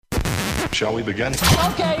Shall we begin?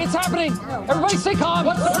 Okay, it's happening. Everybody stay calm.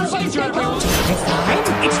 What's the procedure? It's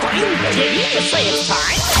time. It's time. Did you just say it's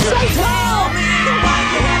time? Tell me why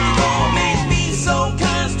you have to make me so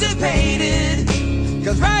constipated.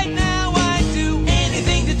 Cause right now I do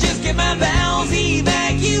anything to just get my bowels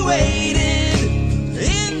evacuated.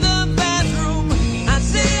 In the bathroom, I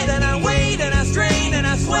sit and I wait and I strain and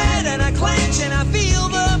I sweat and I clench and I feel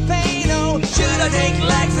the pain. Oh, should I take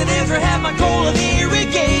laxatives or have my colon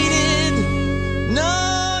irrigated?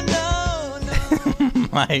 No, no, no.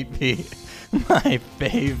 Might be my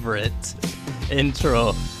favorite intro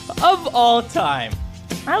of all time.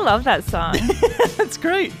 I love that song. It's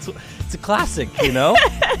great. It's a classic, you know?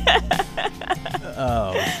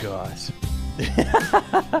 Oh, gosh.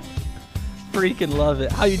 Freaking love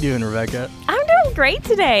it. How you doing, Rebecca? I'm doing great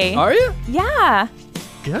today. Are you? Yeah.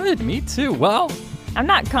 Good, me too. Well, I'm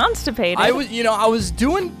not constipated. I was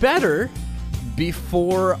doing better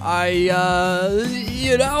before I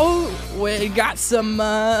got some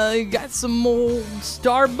old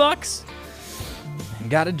Starbucks and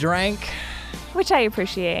got a drink. Which I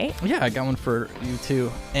appreciate. Yeah, I got one for you too.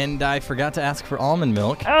 And I forgot to ask for almond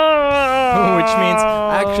milk. Oh. Which means,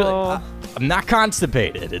 actually, I'm not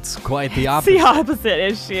constipated. It's quite the It's opposite. the opposite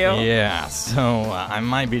issue. Yeah, so I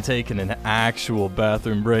might be taking an actual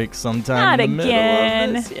bathroom break sometime Not in the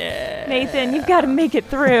again. middle of this. Yeah. Nathan, you've got to make it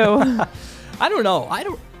through. I don't know. I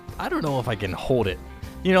don't know if I can hold it.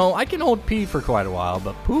 You know, I can hold pee for quite a while,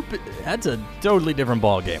 but poop, that's a totally different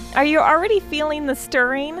ball game. Are you already feeling the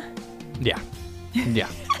stirring? Yeah. Yeah.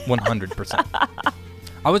 100%.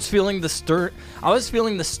 I was feeling the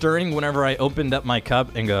stirring whenever I opened up my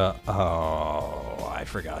cup and go, "Oh, I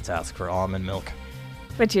forgot to ask for almond milk."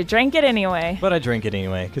 But you drank it anyway. But I drink it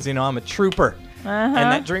anyway because I'm a trooper. And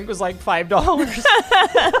that drink was like $5.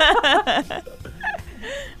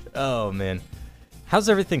 Oh, man. How's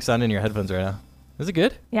everything sound in your headphones right now? Is it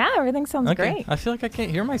good? Yeah, everything sounds great. I feel like I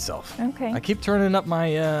can't hear myself. Okay. I keep turning up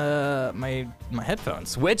my my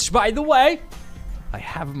headphones, which, by the way, I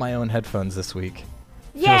have my own headphones this week.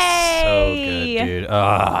 Yay! Feels so good, dude.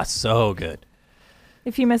 Ah, so good.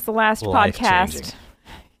 If you missed the last Life-changing. podcast,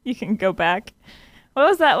 you can go back. What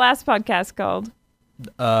was that last podcast called?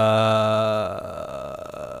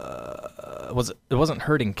 It wasn't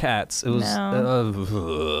hurting cats. It was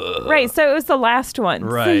Right, so it was the last one. So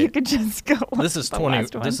Right. you could just go. This is with the 20.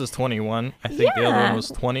 last one. This is 21. I think the other Yeah. one was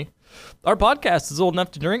 20. Our podcast is old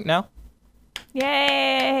enough to drink now.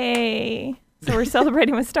 Yay! So we're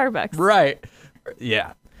celebrating with Starbucks. Right.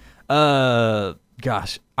 Yeah.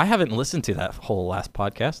 Gosh, I haven't listened to that whole last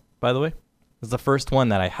podcast, by the way. It's the first one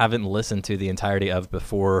that I haven't listened to the entirety of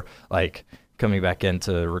before, like, coming back in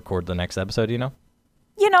to record the next episode, you know?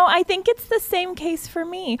 You know, I think it's the same case for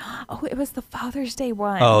me. Oh, it was the Father's Day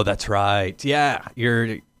one. Oh, that's right. Yeah.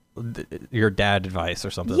 Your dad advice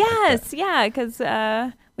or something like that. Yes, yeah, because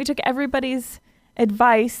we took everybody's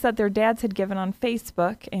advice that their dads had given on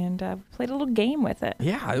Facebook and played a little game with it.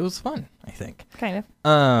 Yeah, it was fun, I think. Kind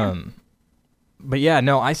of. But yeah,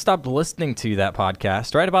 no, I stopped listening to that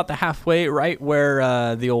podcast right about the halfway, right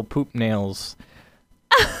where the old poop nails.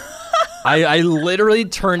 I literally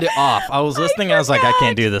turned it off. I was listening. I was like, I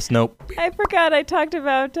can't do this. Nope. I forgot I talked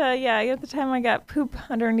about, at the time I got poop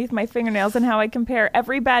underneath my fingernails and how I compare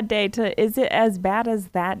every bad day to is it as bad as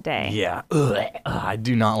that day? Yeah. Ugh. I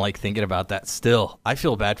do not like thinking about that still. I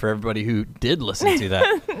feel bad for everybody who did listen to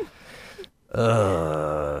that.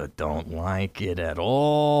 Don't like it at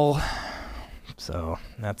all. So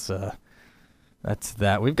that's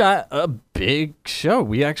that. We've got a big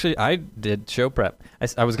show. I did show prep.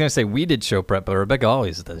 I was going to say we did show prep, but Rebecca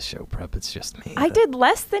always does show prep. It's just me. I did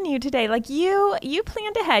less than you today. Like you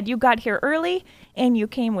planned ahead. You got here early and you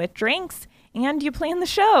came with drinks and you planned the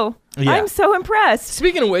show. Yeah. I'm so impressed.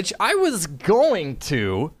 Speaking of which, I was going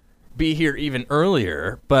to be here even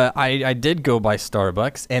earlier, but I did go by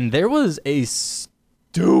Starbucks and there was a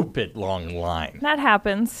stupid long line. That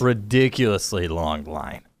happens Ridiculously long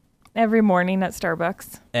line. every morning at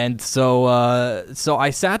Starbucks. And so I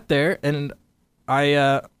sat there and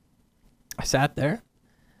I sat there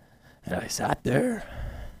and I sat there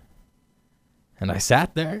and I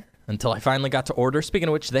sat there until I finally got to order. Speaking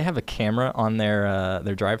of which, they have a camera on their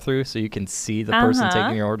drive-thru so you can see the person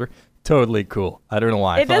taking your order. Totally cool. I don't know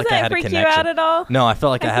why. I It felt like I doesn't had a freak you connection. out at all? No, I felt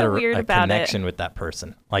like I I had feel weird a about it. connection with that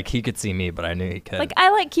person. Like he could see me, but I knew he could. Like I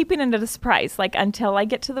like keeping it a surprise, like until I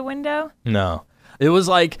get to the window. No. It was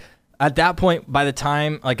like at that point, by the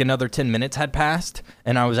time like another 10 minutes had passed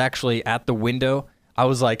and I was actually at the window, I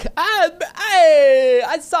was like, hey,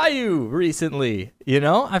 I saw you recently. You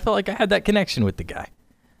know, I felt like I had that connection with the guy.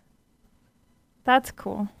 That's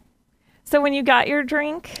cool. So when you got your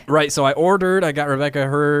drink, Right, so I got Rebecca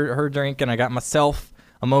her drink, and I got myself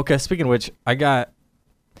a mocha. Speaking of which, I got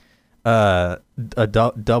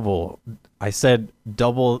double. I said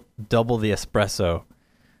double the espresso.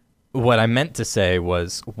 What I meant to say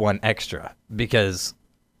was one extra because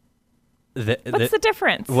what's the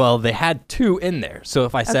difference? Well, they had 2 in there. So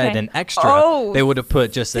if I said Okay. an extra, Oh. they would have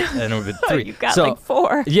put just and it would have been 3. You got so, like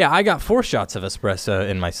 4. Yeah, I got 4 shots of espresso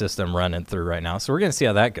in my system running through right now. So we're going to see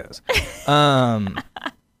how that goes. And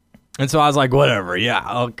so I was like, whatever. Yeah,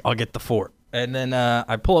 I'll get the 4. And then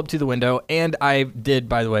I pull up to the window, and I did,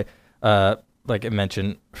 by the way, like I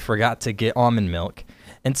mentioned, forgot to get almond milk.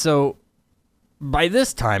 And so by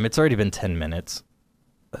this time, it's already been 10 minutes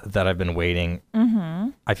that I've been waiting.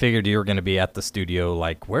 Mm-hmm. I figured you were going to be at the studio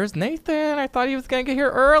like, where's Nathan? I thought he was going to get here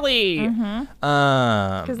early.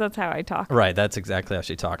 Because that's how I talk. Right, that's exactly how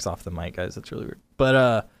she talks off the mic, guys. That's really weird.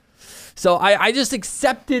 But so I just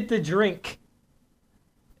accepted the drink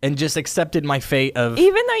and just accepted my fate of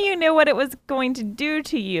Even though you knew what it was going to do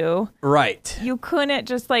to you, right. you couldn't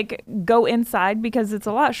just like go inside because it's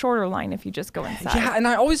a lot shorter line if you just go inside. Yeah, and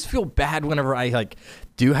I always feel bad whenever I like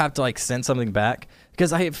do have to like send something back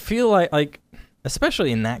because I feel like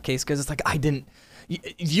especially in that case because it's like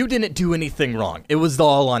you didn't do anything wrong. It was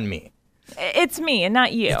all on me. It's me and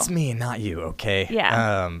not you. It's me and not you, okay?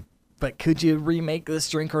 Yeah. But could you remake this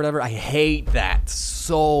drink or whatever? I hate that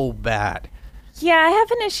so bad. Yeah, I have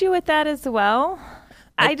an issue with that as well.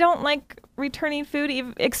 I don't like returning food,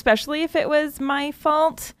 especially if it was my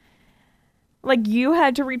fault. Like you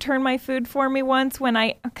had to return my food for me once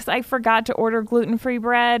because I forgot to order gluten-free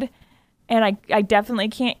bread, and I definitely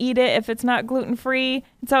can't eat it if it's not gluten-free.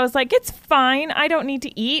 And so I was like, it's fine. I don't need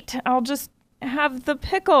to eat. I'll just have the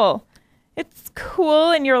pickle. It's cool.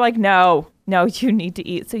 And you're like, no, you need to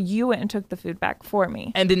eat. So you went and took the food back for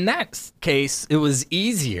me. And in that case, it was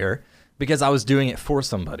easier because I was doing it for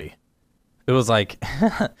somebody. It was like,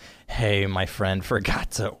 hey, my friend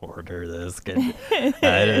forgot to order this.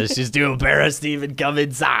 She's too embarrassed to even come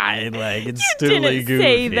inside. Like, it's You totally didn't goofy.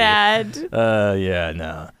 say that. Yeah,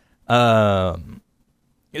 no.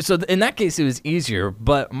 So in that case, it was easier.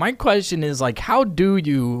 But my question is, like, how do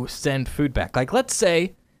you send food back? Like, let's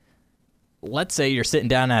say you're sitting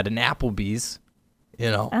down at an Applebee's,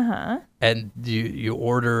 and you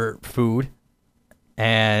order food,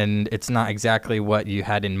 and it's not exactly what you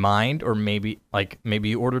had in mind, or maybe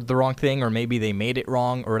you ordered the wrong thing, or maybe they made it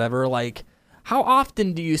wrong, or whatever. Like, how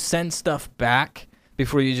often do you send stuff back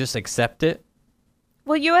before you just accept it?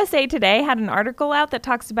 Well, USA Today had an article out that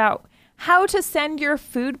talks about how to send your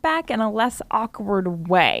food back in a less awkward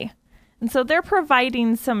way. And so they're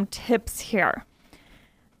providing some tips here.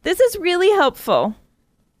 This is really helpful.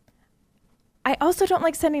 I also don't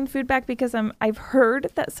like sending food back because I've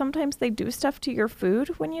heard that sometimes they do stuff to your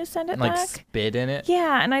food when you send it Like back. spit in it?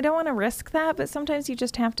 Yeah, and I don't want to risk that, but sometimes you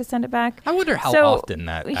just have to send it back. I wonder how often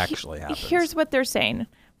that actually happens. Here's what they're saying.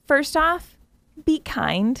 First off, be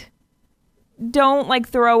kind. Don't like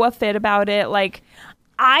throw a fit about it. Like,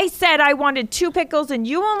 I said I wanted 2 pickles and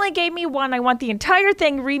you only gave me 1. I want the entire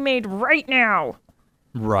thing remade right now.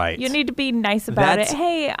 Right. You need to be nice about it.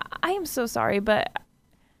 Hey, I am so sorry, but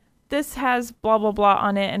this has blah, blah, blah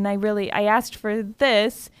on it. And I asked for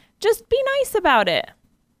this. Just be nice about it.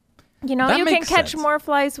 You know, That you can makes catch sense. more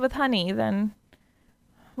flies with honey than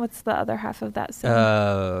what's the other half of that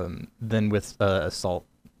saying? Than with a salt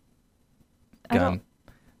I don't- gun.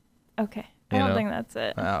 Okay. I You don't know? think that's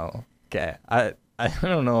it. Oh, okay. I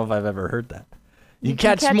don't know if I've ever heard that. You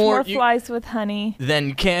can catch more flies with honey. than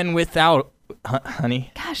you can without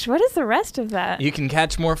honey. Gosh, what is the rest of that? You can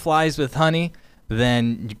catch more flies with honey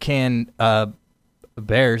than you can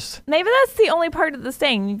bears. Maybe that's the only part of the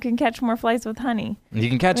saying. You can catch more flies with honey. You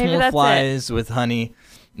can catch Maybe more that's flies with honey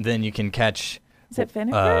than you can catch. Is it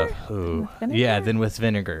vinegar? Yeah, Vinegar? than with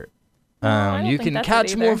vinegar. I don't You think can that's it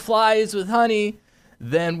catch more either. flies with honey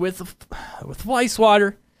than with ice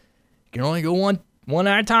water. You can only go one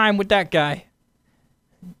at a time with that guy,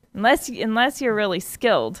 Unless you're really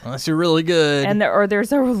skilled. unless you're really good. And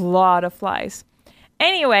there's a lot of flies.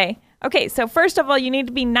 Anyway, okay, so first of all, you need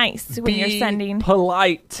to be nice when you're sending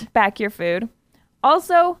polite. back your food.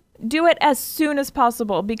 Also, do it as soon as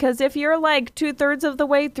possible, because if you're like 2/3 of the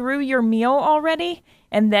way through your meal already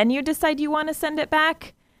and then you decide you want to send it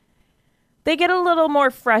back, they get a little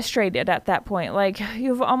more frustrated at that point. Like,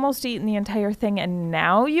 you've almost eaten the entire thing and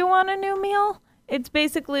now you want a new meal? It's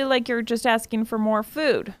basically like you're just asking for more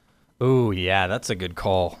food. Oh yeah, that's a good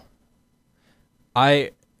call.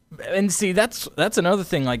 And see, that's another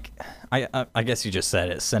thing. Like, I guess you just said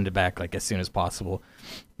it. Send it back like as soon as possible.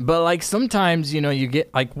 But like sometimes, you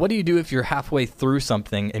get like, what do you do if you're halfway through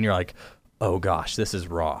something and you're like, oh gosh, this is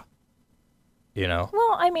raw. You know?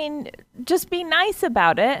 Well, I mean, just be nice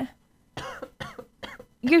about it.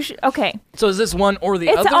 Okay. So is this one or the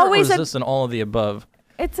It's other, or always is this an all of the above?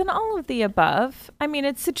 It's an all of the above. I mean,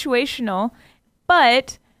 it's situational,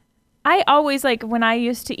 but I always, like, when I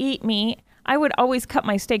used to eat meat, I would always cut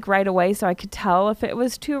my steak right away so I could tell if it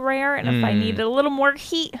was too rare and if I needed a little more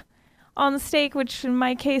heat on the steak, which in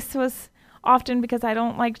my case was often because I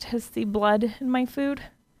don't like to see blood in my food,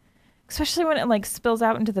 especially when it like spills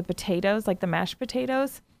out into the potatoes, like the mashed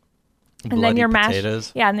potatoes. And then your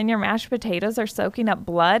potatoes. and then your mashed potatoes are soaking up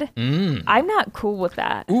blood. I'm not cool with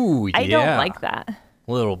that. Ooh, yeah. I don't like that.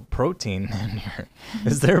 Little protein in here.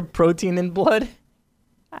 Is there protein in blood?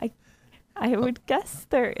 I would guess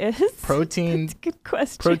there is. Protein. That's a good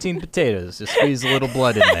question. Protein potatoes. Just squeeze a little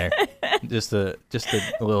blood in there. Just a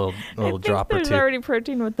little drop or there's two. already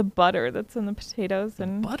protein with the butter that's in the potatoes,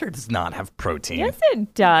 and Butter does not have protein. yes,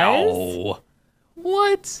 it does. No.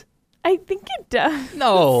 What? I think it does.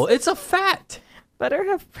 No, it's a fat. Butter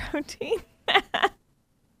have protein.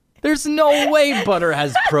 There's no way butter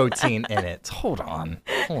has protein in it. Hold on.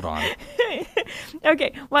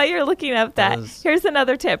 Okay, while you're looking up that, here's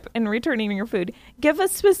another tip in returning your food. Give a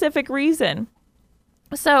specific reason.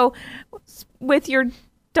 So, with your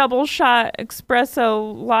double shot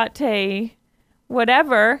espresso latte,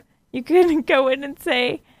 whatever, you can go in and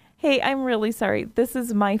say, hey, I'm really sorry. This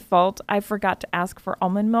is my fault. I forgot to ask for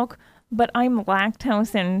almond milk, but I'm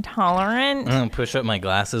lactose intolerant. I'm gonna push up my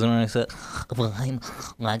glasses when I said, Well, I'm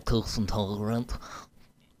lactose intolerant.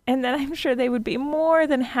 And then I'm sure they would be more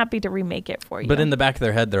than happy to remake it for you. but in the back of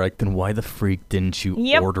their head, they're like, then why the freak didn't you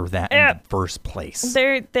Yep. order that in the first place?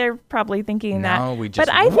 They're probably thinking that. Now we just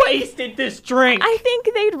but I wasted this drink. I think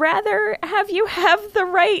they'd rather have you have the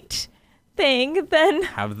right thing than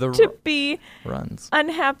Have the to be runs.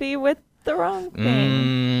 unhappy with the wrong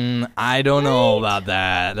thing. I don't know about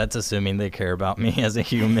that. That's assuming they care about me as a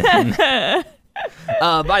human.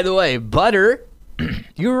 By the way, butter.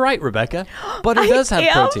 You were right, Rebecca. Butter does have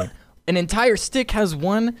am? protein. An entire stick has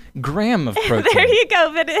 1 gram of protein. There you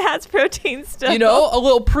go, but it has protein still. You know, a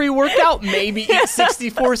little pre-workout, maybe eat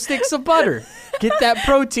 64 sticks of butter. Get that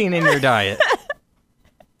protein in your diet.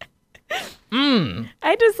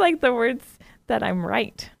 I just like the words that I'm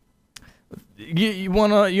right. You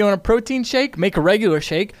want a protein shake? Make a regular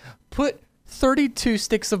shake. Put 32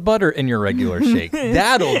 sticks of butter in your regular shake.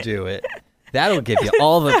 That'll do it. That'll give you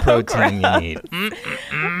all the protein you need.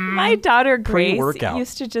 My daughter Grace Pre-workout.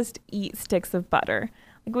 used to just eat sticks of butter.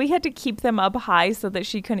 Like we had to keep them up high so that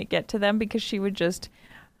she couldn't get to them because she would just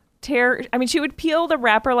she would peel the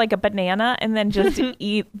wrapper like a banana and then just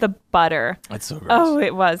eat the butter. That's so gross. Oh,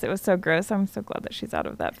 it was so gross. I'm so glad that she's out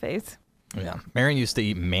of that phase. Yeah. Marion used to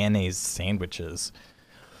eat mayonnaise sandwiches,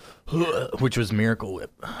 which was Miracle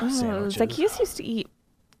Whip sandwiches. Zacchaeus used to eat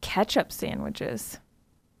ketchup sandwiches.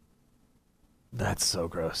 That's so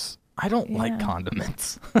gross. I don't like Yeah.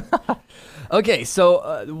 condiments. Okay,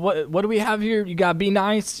 so what do we have here? You gotta be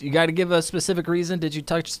nice. You gotta give a specific reason. Did you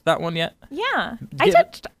touch that one yet? Yeah, I Get-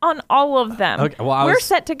 touched on all of them. Okay, well, We're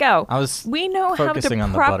set to go. I was we know focusing how on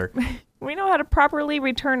to the butter. We know how to properly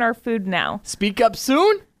return our food now. Speak up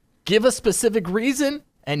soon. Give a specific reason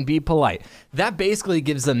and be polite. That basically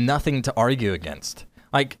gives them nothing to argue against.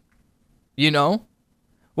 Like, you know,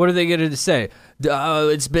 what are they going to say?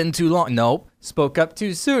 It's been too long. Nope. Spoke up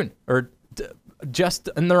too soon or just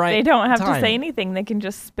in the right They don't have time. to say anything. They can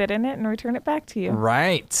just spit in it and return it back to you.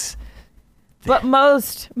 Right. But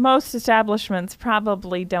most establishments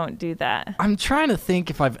probably don't do that. I'm trying to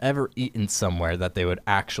think if I've ever eaten somewhere that they would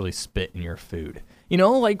actually spit in your food. You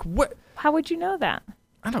know, like what? How would you know that?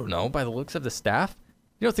 I don't know. By the looks of the staff,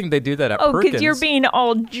 you don't think they do that at Oh, Perkins? because you're being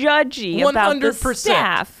all judgy about the 100%.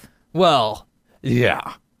 staff. Well,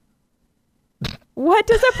 yeah. What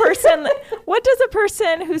does a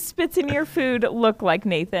person who spits in your food look like,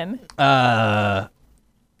 Nathan?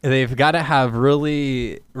 They've got to have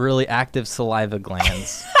really, really active saliva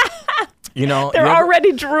glands. You know, They're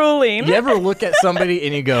already drooling. You ever look at somebody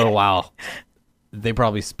and you go, "Wow, they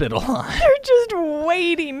probably spit a lot." They're just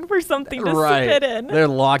waiting for something to spit in. They're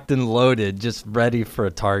locked and loaded, just ready for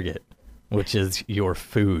a target, which is your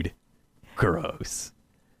food. Gross.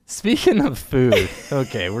 Speaking of food,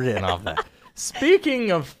 okay, we're getting off that.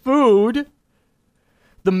 Speaking of food,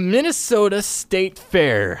 the Minnesota State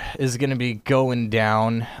Fair is going to be going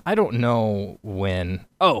down. I don't know when.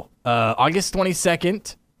 August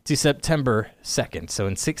 22nd to September 2nd. So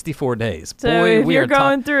in 64 days. So if you're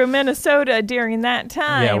going through Minnesota during that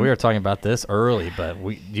time. Yeah, we were talking about this early, but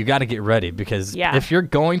you got to get ready because Yeah. if you're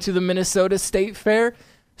going to the Minnesota State Fair,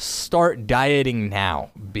 start dieting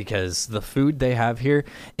now because the food they have here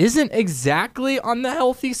isn't exactly on the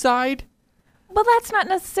healthy side. Well, that's not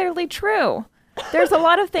necessarily true. There's a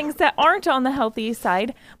lot of things that aren't on the healthy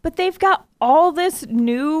side, but they've got all this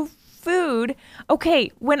new food. Okay,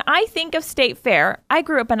 when I think of state fair, I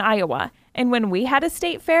grew up in Iowa, and when we had a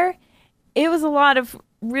state fair, it was a lot of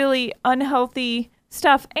really unhealthy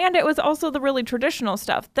stuff, and it was also the really traditional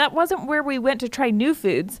stuff. That wasn't where we went to try new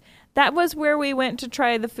foods. That was where we went to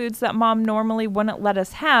try the foods that Mom normally wouldn't let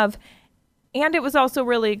us have, and it was also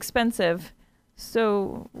really expensive.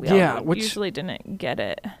 So we usually didn't get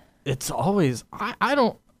it. It's always, I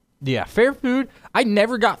don't, fair food. I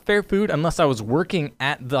never got fair food unless I was working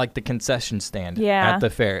at the concession stand at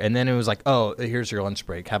the fair. And then it was like, oh, here's your lunch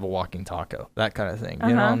break. Have a walking taco. That kind of thing. You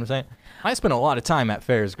know what I'm saying? I spent a lot of time at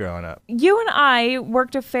fairs growing up. You and I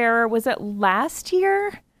worked a fair, was it last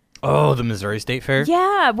year? Oh, the Missouri State Fair?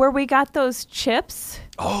 Yeah, where we got those chips.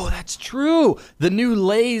 Oh, that's true. The new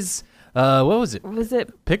Lay's, what was it? Was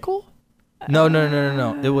it pickle? No.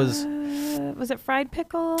 It was it fried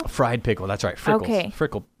pickle? Fried pickle. That's right. Frickles. Okay.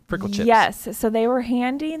 Frickle chips. Yes. So they were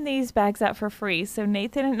handing these bags out for free. So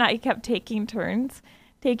Nathan and I kept taking turns,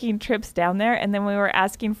 taking trips down there. And then we were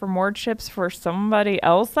asking for more chips for somebody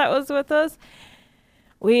else that was with us.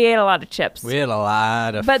 We ate a lot of chips. We had a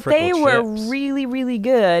lot of But they chips. were really, really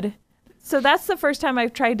good. So that's the first time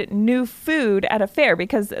I've tried new food at a fair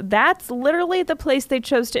because that's literally the place they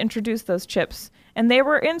chose to introduce those chips. And they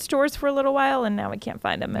were in stores for a little while, and now we can't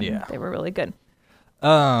find them, and they were really good.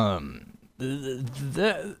 I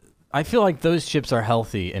feel like those chips are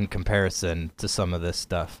healthy in comparison to some of this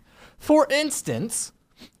stuff. For instance,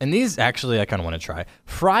 and these actually I kind of want to try,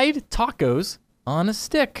 fried tacos on a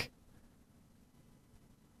stick.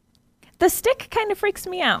 The stick kind of freaks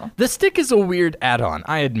me out. The stick is a weird add-on,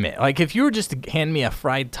 I admit. Like, if you were just to hand me a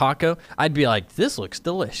fried taco, I'd be like, this looks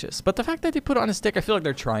delicious. But the fact that they put it on a stick, I feel like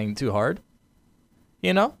they're trying too hard.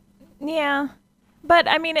 You know? Yeah. But,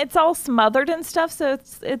 I mean, it's all smothered and stuff, so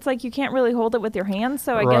it's like you can't really hold it with your hands.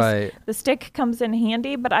 So I guess the stick comes in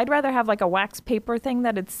handy, but I'd rather have like a wax paper thing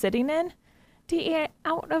that it's sitting in to eat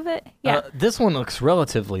out of it. Yeah. This one looks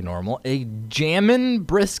relatively normal. A jammin'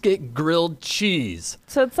 brisket grilled cheese.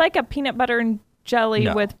 So it's like a peanut butter and jelly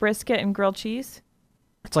with brisket and grilled cheese?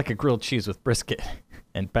 It's like a grilled cheese with brisket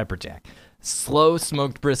and pepper jack. Slow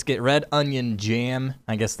smoked brisket, red onion jam.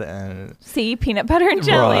 I guess See, peanut butter and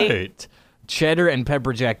jelly. Right. Cheddar and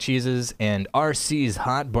pepper jack cheeses and RC's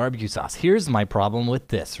hot barbecue sauce. Here's my problem with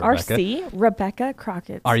this, Rebecca. RC? Rebecca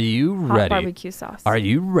Crockett's. Are you ready? Hot barbecue sauce. Are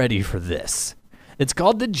you ready for this? It's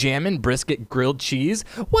called the Jammin' Brisket Grilled Cheese.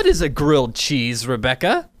 What is a grilled cheese,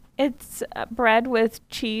 Rebecca? It's bread with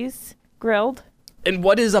cheese grilled. And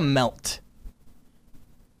what is a melt?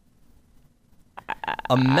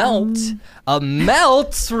 A melt,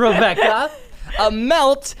 Rebecca. A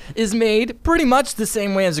melt is made pretty much the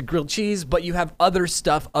same way as a grilled cheese, but you have other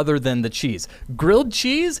stuff other than the cheese. Grilled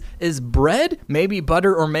cheese is bread, maybe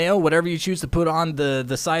butter or mayo, whatever you choose to put on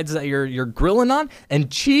the sides that you're grilling on, and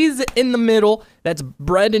cheese in the middle. That's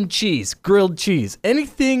bread and cheese, grilled cheese.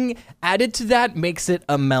 Anything added to that makes it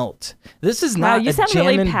a melt. This is not a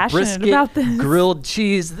jammin' brisket about this. Grilled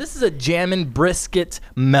cheese. This is a jammin' brisket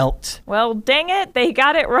melt. Well, dang it, they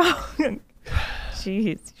got it wrong. Jeez,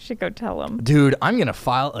 you should go tell them. Dude, I'm going to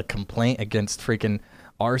file a complaint against freaking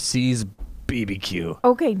RC's BBQ.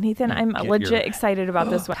 Okay, Nathan, I'm legit excited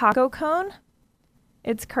about this one. Taco cone.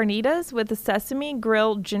 It's carnitas with a sesame,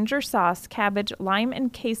 grilled ginger sauce, cabbage, lime,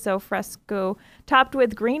 and queso fresco, topped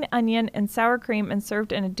with green onion and sour cream and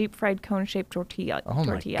served in a deep-fried cone-shaped tortilla. Oh,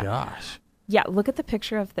 my gosh. Yeah, look at the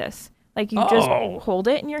picture of this. Like, you just hold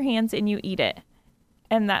it in your hands and you eat it.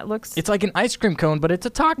 And that looks... It's like an ice cream cone, but it's a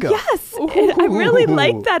taco. Yes! I really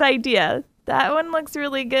like that idea. That one looks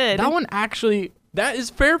really good. That one actually... That is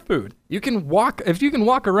fair food. You can walk... If you can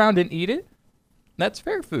walk around and eat it, that's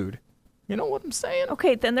fair food. You know what I'm saying?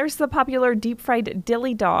 Okay, then there's the popular deep-fried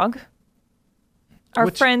dilly dog.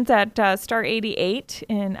 Our friends at Star 88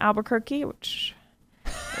 in Albuquerque, which...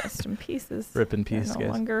 Rest in pieces. Rip in peace, no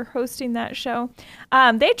longer hosting that show.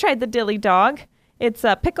 They tried the dilly dog. It's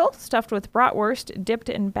a pickle stuffed with bratwurst, dipped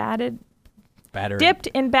in batter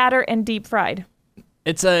and deep fried.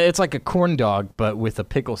 It's like a corn dog, but with a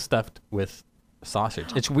pickle stuffed with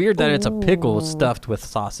sausage. It's weird that it's a pickle stuffed with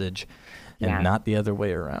sausage and not the other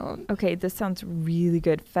way around. Okay, this sounds really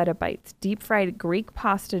good. Feta bites, deep fried Greek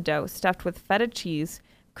pasta dough stuffed with feta cheese,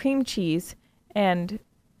 cream cheese, and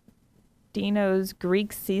Dino's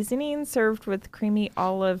Greek seasoning served with creamy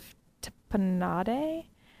olive tapenade.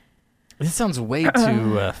 This sounds way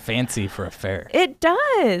too fancy for a fair. It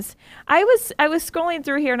does. I was scrolling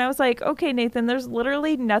through here and I was like, okay, Nathan, there's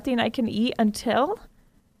literally nothing I can eat until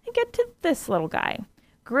I get to this little guy.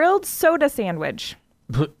 Grilled soda sandwich.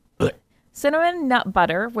 Cinnamon nut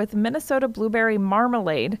butter with Minnesota blueberry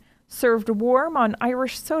marmalade, served warm on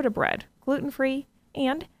Irish soda bread, gluten-free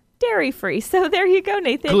and dairy-free. So there you go,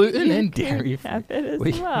 Nathan. Gluten and dairy-free. Have it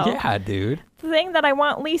as well. Yeah, dude. The thing that I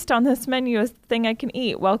want least on this menu is the thing I can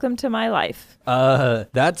eat. Welcome to my life.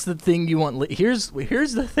 That's the thing you want. Here's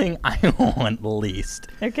the thing I want least.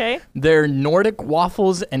 Okay. They're Nordic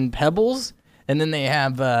waffles and pebbles, and then they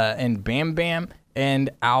have and Bam Bam and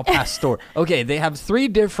Al Pastor. Okay, they have 3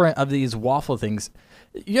 different of these waffle things.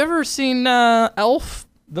 You ever seen Elf,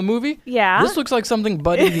 the movie? Yeah. This looks like something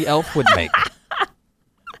Buddy the Elf would make.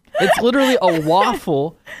 It's literally a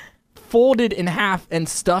waffle folded in half and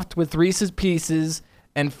stuffed with Reese's Pieces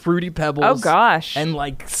and Fruity Pebbles. Oh, gosh. And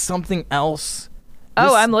like something else.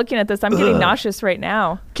 Oh, I'm looking at this. I'm getting nauseous right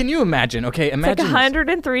now. Can you imagine? Okay, It's imagine. like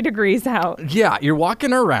 103 degrees out. Yeah, you're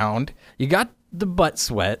walking around. You got the butt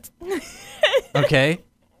sweat. Okay?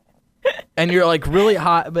 And you're like really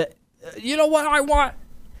hot, but you know what I want?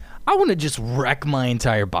 I want to just wreck my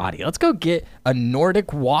entire body. Let's go get a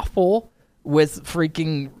Nordic waffle with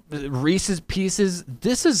freaking Reese's Pieces.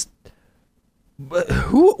 This is...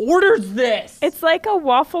 Who orders this? It's like a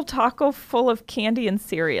waffle taco full of candy and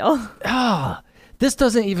cereal. This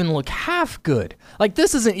doesn't even look half good. Like,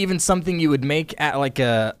 this isn't even something you would make at like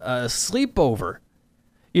a sleepover.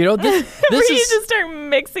 You know, this Where is you just start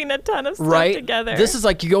mixing a ton of stuff right together. This is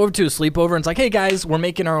like you go over to a sleepover and it's like, hey guys, we're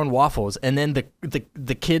making our own waffles, and then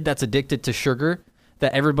the kid that's addicted to sugar,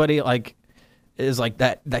 that everybody like is like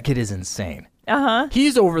that kid is insane.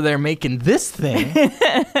 He's over there making this thing,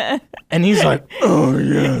 and he's like, oh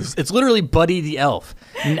yes, it's literally Buddy the Elf,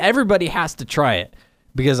 and everybody has to try it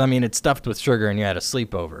because I mean it's stuffed with sugar and you had a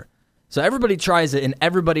sleepover, so everybody tries it and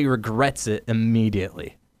everybody regrets it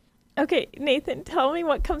immediately. Okay, Nathan, tell me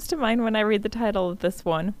what comes to mind when I read the title of this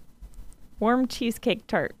one. Warm cheesecake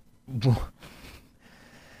tart.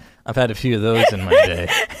 I've had a few of those in my day.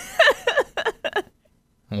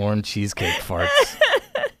 Warm cheesecake farts.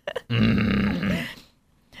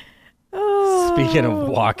 Oh. Speaking of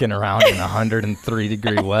walking around in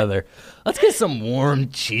 103-degree weather, let's get some warm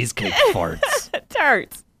cheesecake farts.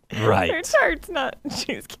 Tarts. Right. They're tarts, not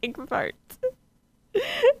cheesecake farts.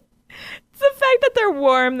 It's the fact that they're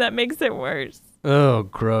warm that makes it worse. Oh,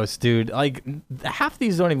 gross, dude. Like, half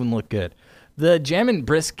these don't even look good. The jam and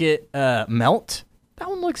brisket melt, that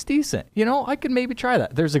one looks decent. You know, I could maybe try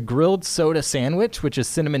that. There's a grilled soda sandwich, which is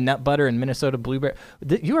cinnamon nut butter and Minnesota blueberry.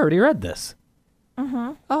 You already read this.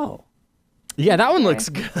 Mm-hmm. Oh. Yeah, that one looks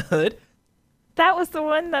good. That was the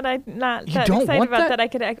one that I'm not You that don't excited want about that? I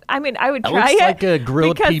could. I mean, I would That try looks it. like a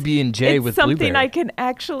grilled because PB&J with it's something blueberry. I can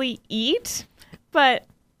actually eat, but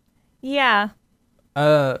yeah.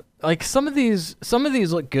 Like some of these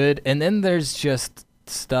look good, and then there's just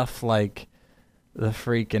stuff like the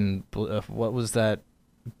freaking what was that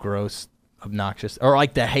gross, obnoxious, or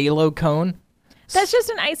like the Halo cone. That's just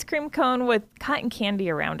an ice cream cone with cotton candy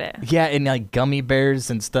around it. Yeah, and like gummy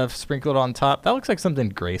bears and stuff sprinkled on top. That looks like something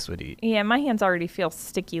Grace would eat. Yeah, my hands already feel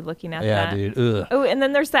sticky looking at Yeah, that. dude. Ugh. Oh, and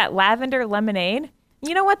then there's that lavender lemonade.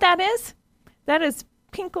 You know what that is? That is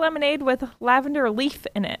pink lemonade with lavender leaf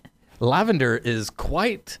in it. Lavender is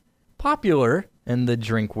quite popular in the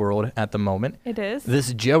drink world at the moment. It is.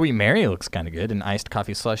 This Joey Mary looks kind of good. An iced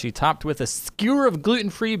coffee slushie topped with a skewer of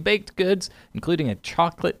gluten-free baked goods, including a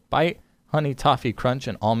chocolate bite, honey toffee crunch,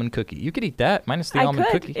 and almond cookie. You could eat that minus the I almond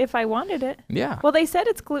could cookie. if I wanted it. Yeah. Well, they said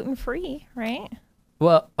it's gluten-free, right?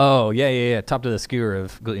 Well, oh yeah. Topped with a skewer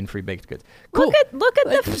of gluten-free baked goods. Cool. Look at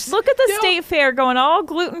the You know, state fair going all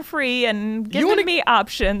gluten-free and giving me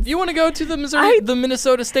options. You want to go to the the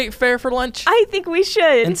Minnesota State Fair for lunch? I think we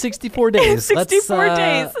should. In 64 days. 64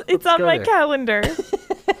 days. It's let's on go my there. calendar.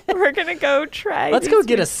 We're going to go try. Let's these go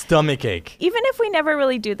get a foods. stomach ache. Even if we never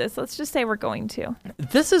really do this, let's just say we're going to.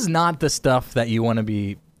 This is not the stuff that you want to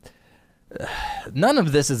be. None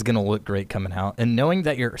of this is going to look great coming out. And knowing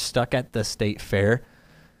that you're stuck at the state fair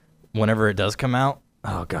whenever it does come out,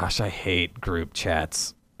 oh gosh, I hate group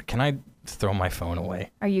chats. Can I throw my phone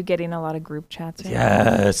away? Are you getting a lot of group chats right now?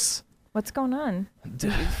 Yes. What's going on?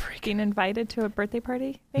 Being invited to a birthday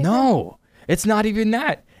party? Nathan? No, it's not even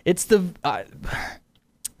that. It's the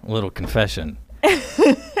little confession.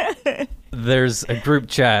 There's a group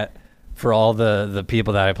chat for all the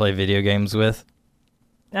people that I play video games with.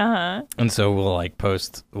 Uh-huh. And so we'll like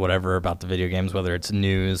post whatever about the video games, whether it's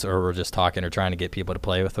news or we're just talking or trying to get people to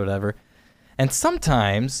play with whatever. And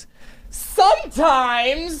sometimes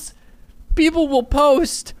people will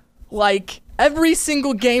post like every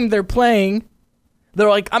single game they're playing, they're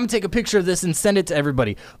like, I'm gonna take a picture of this and send it to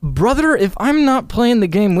everybody. Brother, if I'm not playing the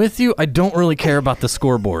game with you, I don't really care about the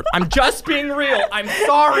scoreboard. I'm just being real. I'm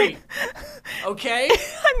sorry. Okay?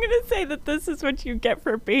 I'm going to say that this is what you get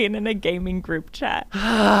for being in a gaming group chat.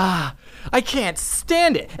 I can't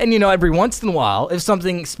stand it. And every once in a while, if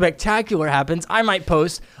something spectacular happens, I might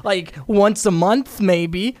post like once a month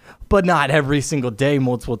maybe, but not every single day,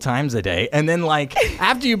 multiple times a day. And then like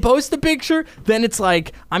after you post the picture, then it's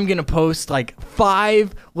like I'm going to post like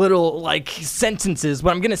 5 little like sentences, but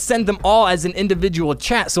I'm going to send them all as an individual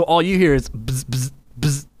chat. So all you hear is bzz, bzz,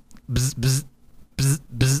 bzz, bzz, bzz, bzz,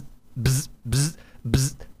 bzz, bzz, bzz,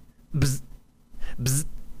 bzz, bzz, bzz,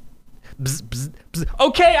 bzz, bzz, bzz.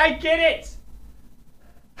 Okay, I get it.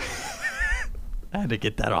 I had to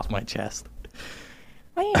get that off my chest.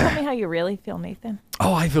 Why don't you tell me how you really feel, Nathan?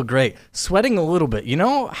 Oh, I feel great. Sweating a little bit. You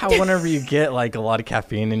know how whenever you get like a lot of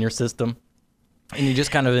caffeine in your system and you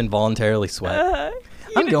just kind of involuntarily sweat?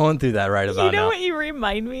 I'm going through that right about now. You know what you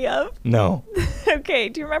remind me of? No. Okay,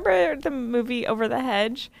 do you remember the movie Over the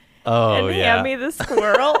Hedge? Oh, and yeah. Hammy the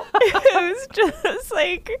squirrel? It was just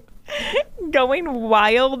like going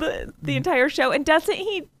wild the entire show. And doesn't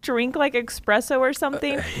he drink like espresso or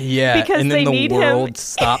something? Yeah, because and then they need the world him.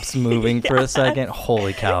 stops moving for a second.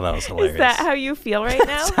 Holy cow, that was hilarious. Is that how you feel right now?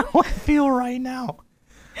 That's how I feel right now.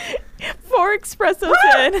 4 espressos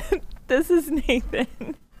in. This is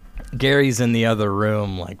Nathan. Gary's in the other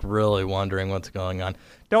room, like really wondering what's going on.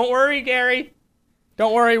 Don't worry, Gary.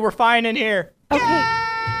 Don't worry, we're fine in here. Okay.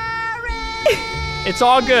 It's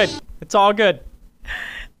all good. It's all good.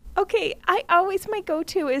 Okay, my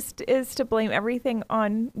go-to is to blame everything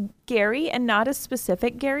on Gary, and not a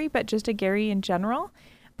specific Gary, but just a Gary in general.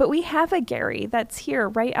 But we have a Gary that's here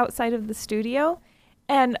right outside of the studio.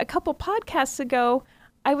 And a couple podcasts ago,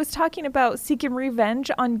 I was talking about seeking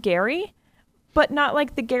revenge on Gary, but not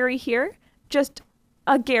like the Gary here, just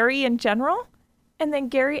a Gary in general. And then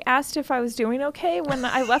Gary asked if I was doing okay when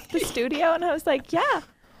I left the studio, and I was like, yeah,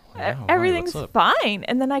 everything's fine.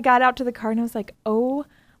 And then I got out to the car and I was like, oh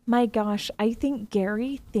my gosh, I think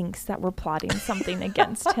Gary thinks that we're plotting something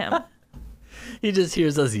against him. He just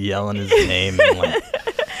hears us yelling his name and like,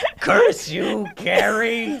 curse you,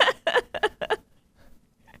 Gary.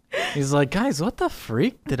 He's like, guys, what the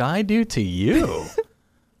freak did I do to you?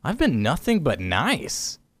 I've been nothing but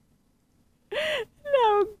nice.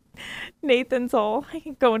 No, Nathan's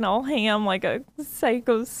going all ham like a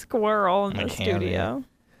psycho squirrel in the studio.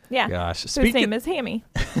 Yeah. Gosh. So his name is Hammy.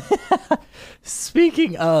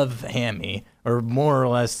 Speaking of Hammy, or more or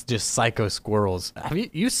less just psycho squirrels,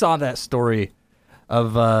 you saw that story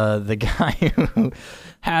of the guy who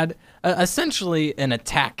had essentially an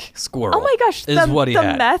attack squirrel? Oh my gosh, is what he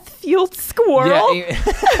had. The meth-fueled squirrel? Yeah,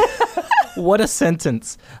 what a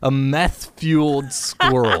sentence. A meth-fueled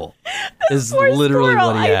squirrel is literally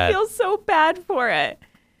squirrel. what he had. I feel so bad for it.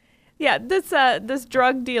 Yeah, this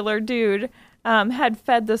drug dealer dude had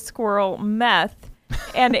fed the squirrel meth,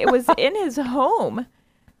 and it was in his home.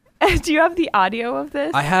 Do you have the audio of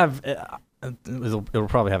this? I have. It'll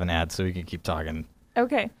probably have an ad, so we can keep talking.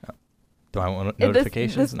 Okay. Do I want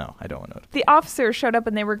notifications? No, I don't want notifications. The officer showed up,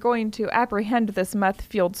 and they were going to apprehend this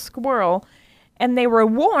meth-fueled squirrel, and they were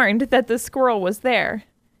warned that the squirrel was there.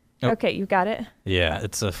 Nope. Okay, you got it? Yeah,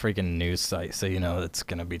 it's a freaking news site, so you know it's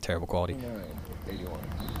going to be terrible quality.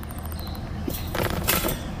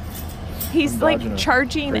 He's like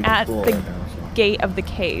charging at the gate of the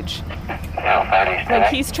cage. Like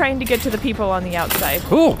he's trying to get to the people on the outside.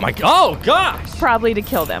 Oh my god! Oh gosh! Probably to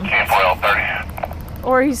kill them.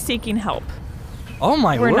 Or he's seeking help. Oh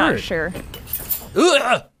my word! We're not sure.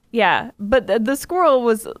 Ugh! Yeah, but the squirrel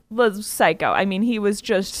was psycho. I mean, he was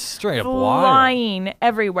just straight up flying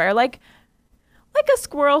everywhere, like a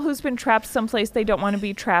squirrel who's been trapped someplace they don't want to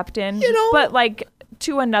be trapped in. You know, but like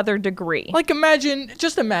to another degree. Like imagine,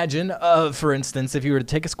 for instance, if you were to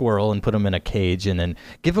take a squirrel and put him in a cage and then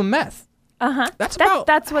give him meth. That's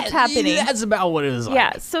what's happening. That's about what it is like.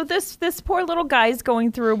 Yeah. So this poor little guy's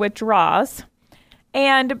going through withdrawals,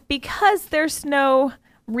 and because there's no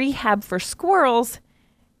rehab for squirrels,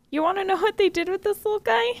 you want to know what they did with this little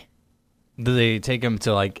guy? Did they take him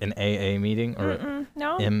to like an AA meeting or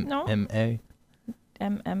no. MMA?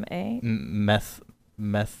 MMA.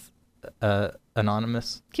 Meth.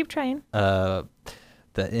 Anonymous. Keep trying. The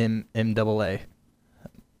MAA.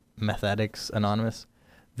 Meth Addicts Anonymous.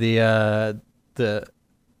 The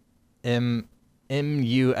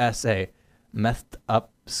MUSA. Methed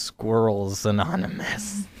Up Squirrels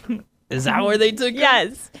Anonymous. Is that where they took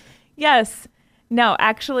him? Yes. No,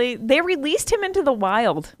 actually, they released him into the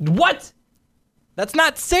wild. What? That's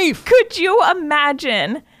not safe. Could you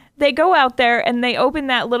imagine they go out there and they open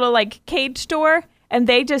that little like cage door and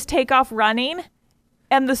they just take off running.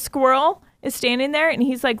 And the squirrel is standing there and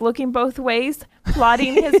he's like looking both ways,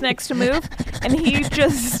 plotting his next move. And he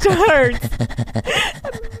just starts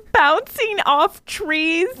bouncing off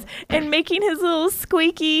trees and making his little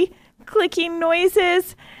squeaky clicking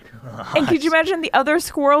noises. Gosh. And could you imagine the other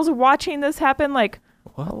squirrels watching this happen like,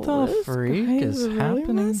 what the freak is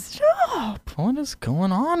happening? What is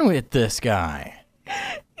going on with this guy?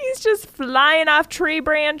 He's just flying off tree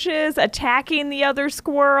branches, attacking the other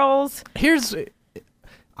squirrels.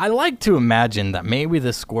 I like to imagine that maybe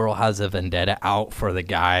the squirrel has a vendetta out for the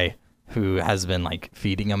guy who has been like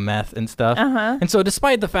feeding him meth and stuff. And so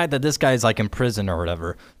despite the fact that this guy's like in prison or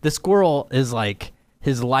whatever, the squirrel is like,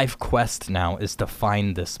 his life quest now is to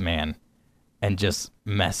find this man and just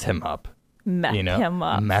mess him up. Meth him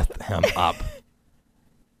up.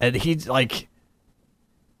 And he's like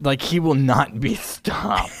he will not be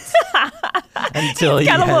stopped until he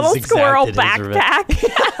got a little squirrel backpack.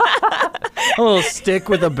 A little stick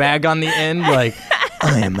with a bag on the end, like,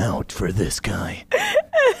 I am out for this guy.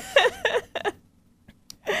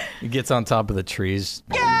 He gets on top of the trees.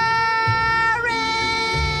 Gary!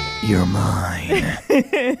 You're mine.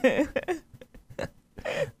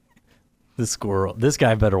 The squirrel. This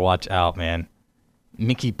guy better watch out, man.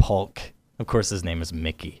 Mickey Polk. Of course, his name is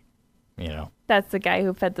Mickey. You know. That's the guy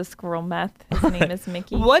who fed the squirrel meth. His name is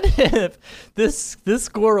Mickey. What if this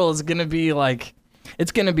squirrel is gonna be like?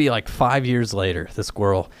 It's gonna be like 5 years later. The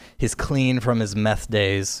squirrel, he's clean from his meth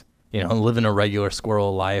days. You know, living a regular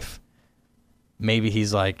squirrel life. Maybe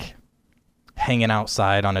he's like hanging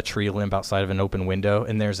outside on a tree limb outside of an open window,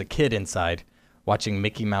 and there's a kid inside watching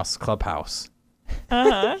Mickey Mouse Clubhouse.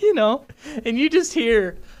 You know, and you just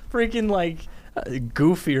hear freaking like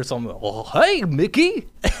Goofy or something. Oh, hey, Mickey.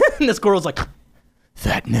 And the squirrel's like,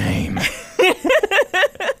 that name.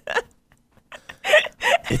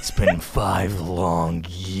 It's been 5 long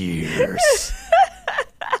years.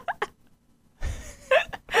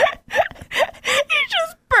 He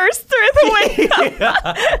just burst through the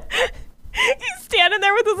window. He's standing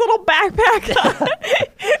there with his little backpack on.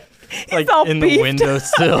 He's like all in beefed. The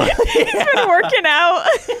windowsill. He's been working out.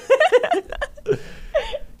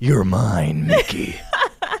 You're mine, Mickey.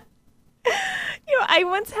 You know, I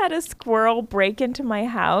once had a squirrel break into my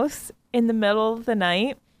house in the middle of the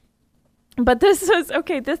night. But this was,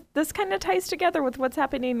 okay, this kind of ties together with what's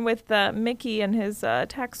happening with Mickey and his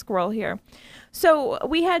attack squirrel here. So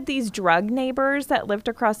we had these drug neighbors that lived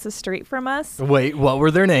across the street from us. Wait, what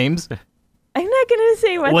were their names? I'm not going to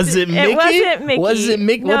say what. Was it Mickey? It wasn't Mickey. Was it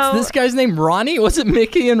Mickey? No. What's this guy's name? Ronnie? Was it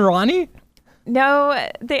Mickey and Ronnie? No,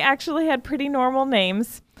 they actually had pretty normal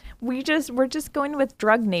names. We're just going with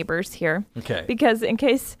drug neighbors here. Okay. Because in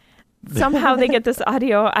case somehow they get this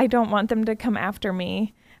audio, I don't want them to come after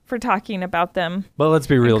me for talking about them. Well, let's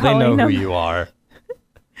be real. They know who you are.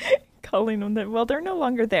 Calling them that. Well, they're no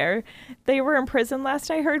longer there. They were in prison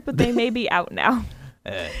last I heard, but they may be out now.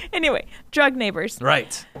 Anyway, drug neighbors.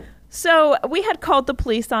 Right. So we had called the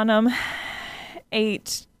police on them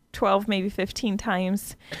 8, 12, maybe 15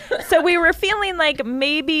 times. So we were feeling like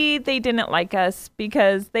maybe they didn't like us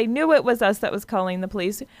because they knew it was us that was calling the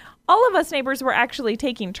police. All of us neighbors were actually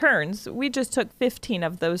taking turns. We just took 15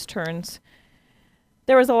 of those turns.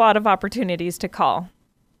 There was a lot of opportunities to call.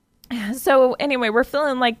 So anyway, we're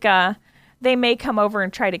feeling like they may come over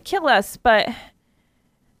and try to kill us, but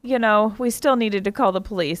you know, we still needed to call the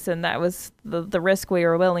police, and that was the risk we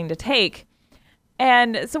were willing to take.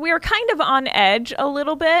 And so we were kind of on edge a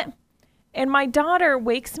little bit. And my daughter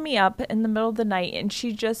wakes me up in the middle of the night, and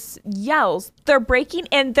she just yells, "They're breaking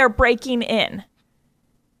in, they're breaking in."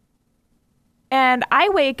 And I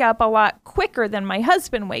wake up a lot quicker than my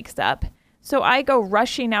husband wakes up. So I go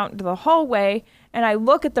rushing out into the hallway, and I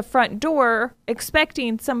look at the front door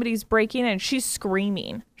expecting somebody's breaking in. She's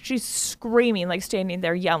screaming. She's screaming, like standing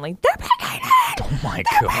there yelling, "They're breaking in! Oh my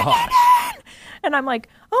They're gosh. in!" And I'm like,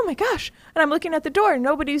 oh my gosh. And I'm looking at the door and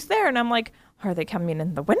nobody's there. And I'm like, are they coming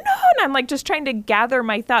in the window? And I'm like just trying to gather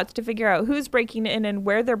my thoughts to figure out who's breaking in and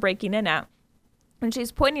where they're breaking in at. And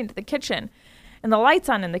she's pointing to the kitchen and the light's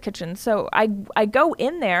on in the kitchen. So I go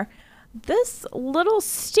in there. This little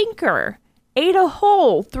stinker ate a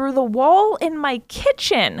hole through the wall in my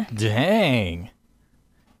kitchen. Dang.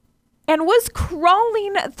 And was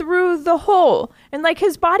crawling through the hole. And like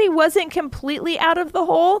his body wasn't completely out of the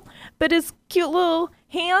hole, but his cute little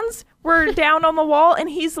hands were down on the wall and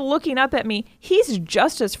he's looking up at me. He's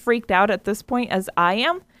just as freaked out at this point as I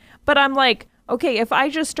am. But I'm like, okay, if I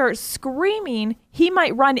just start screaming, he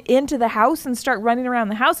might run into the house and start running around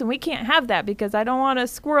the house. And we can't have that because I don't want a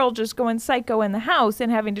squirrel just going psycho in the house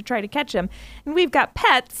and having to try to catch him. And we've got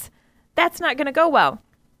pets. That's not going to go well.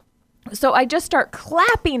 So I just start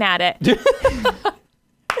clapping at it.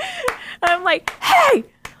 I'm like, hey,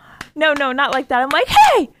 no, not like that. I'm like,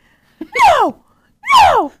 hey, no,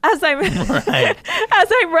 as I'm Right.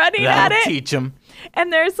 as I'm running at That'll it. teach him.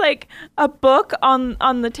 And there's like a book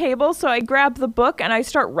on the table. So I grab the book and I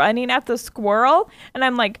start running at the squirrel. And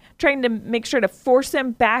I'm like trying to make sure to force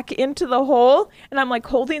him back into the hole. And I'm like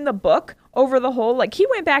holding the book over the hole. Like he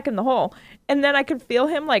went back in the hole. And then I could feel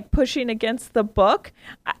him like pushing against the book.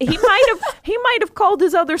 He might have called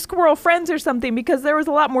his other squirrel friends or something because there was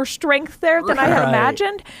a lot more strength there than I had Right.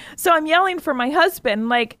 imagined. So I'm yelling for my husband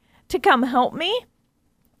like to come help me.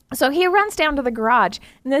 So he runs down to the garage,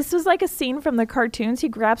 and this was like a scene from the cartoons. He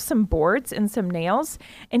grabs some boards and some nails,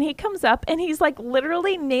 and he comes up, and he's like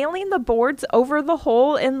literally nailing the boards over the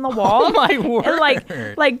hole in the wall. Oh, my word.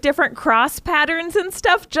 And like different cross patterns and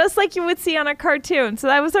stuff, just like you would see on a cartoon. So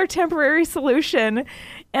that was our temporary solution.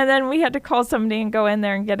 And then we had to call somebody and go in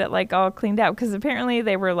there and get it like all cleaned out because apparently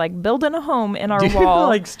they were like building a home in our wall.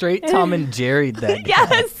 Like straight Tom and Jerry that guy.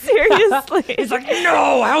 Yeah, seriously. He's like,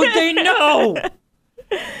 no, how would they know?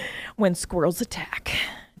 When squirrels attack.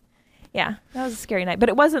 Yeah, that was a scary night. But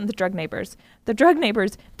it wasn't the drug neighbors. The drug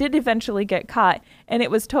neighbors did eventually get caught. And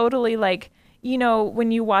it was totally like, you know,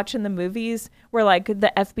 when you watch in the movies where like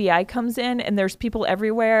the FBI comes in and there's people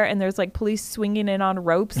everywhere and there's like police swinging in on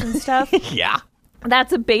ropes and stuff. Yeah.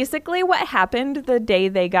 That's basically what happened the day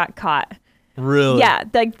they got caught. Really? Yeah,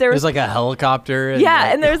 like There's like a helicopter.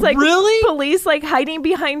 and there's like really? police like hiding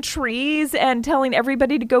behind trees and telling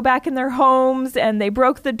everybody to go back in their homes, and they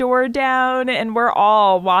broke the door down, and we're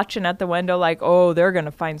all watching at the window like, oh, they're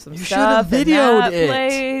gonna find some You stuff should have in videoed that it.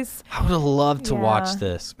 place. I would have loved to Yeah. watch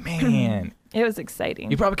this. Man. It was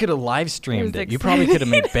exciting. You probably could have live streamed It it. was You probably could have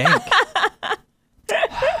made bank.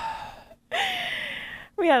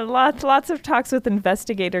 We had lots of talks with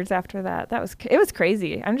investigators after that. It was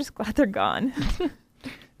crazy. I'm just glad they're gone.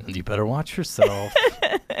 You better watch yourself.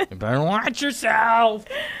 You better watch yourself.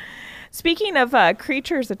 Speaking of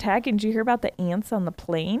creatures attacking, did you hear about the ants on the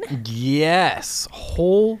plane? Yes.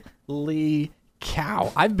 Holy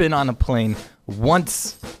cow. I've been on a plane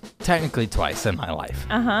once, technically twice in my life.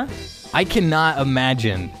 Uh-huh. I cannot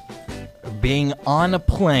imagine being on a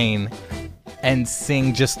plane and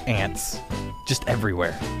seeing just ants just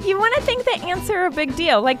everywhere. You want to think that ants are a big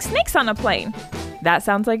deal, like snakes on a plane. That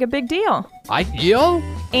sounds like a big deal. You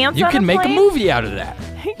Ants on can a make a plane? movie out of that.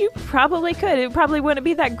 You probably could. It probably wouldn't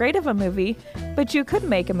be that great of a movie, but you could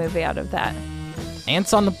make a movie out of that.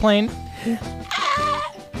 Ants on the plane.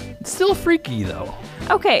 It's still freaky though.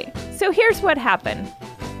 Okay, so here's what happened.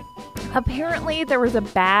 Apparently, there was a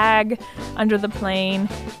bag under the plane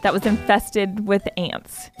that was infested with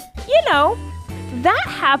ants. You know, that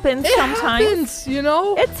happens sometimes. Happens, you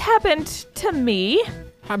know? It's happened to me.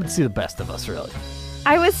 Happens to the best of us, really.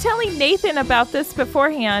 I was telling Nathan about this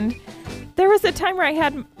beforehand. There was a time where I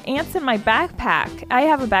had ants in my backpack. I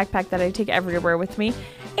have a backpack that I take everywhere with me.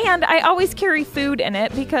 And I always carry food in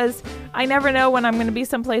it because I never know when I'm going to be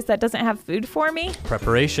someplace that doesn't have food for me.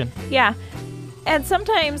 Preparation. Yeah. And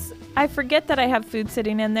sometimes I forget that I have food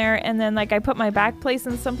sitting in there, and then like I put my back place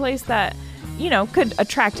in someplace that, you know, could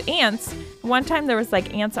attract ants. One time there was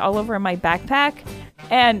like ants all over my backpack,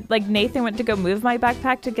 and like Nathan went to go move my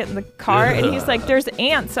backpack to get in the car, and he's like, there's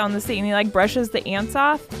ants on the seat, and he like brushes the ants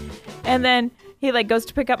off, and then he like goes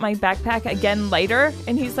to pick up my backpack again later,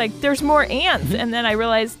 and he's like, there's more ants. And then I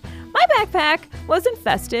realized my backpack was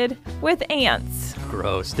infested with ants.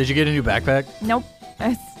 Gross. Did you get a new backpack? Nope.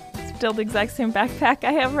 It's still the exact same backpack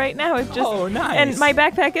I have right now. It just, Oh, nice. And my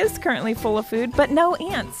backpack is currently full of food, but no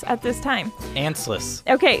ants at this time. Antsless.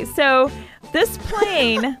 Okay, so this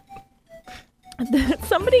plane,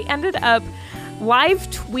 somebody ended up live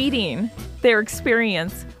tweeting their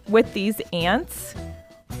experience with these ants.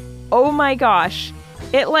 Oh my gosh.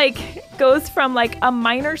 It like goes from like a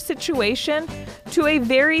minor situation to a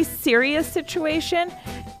very serious situation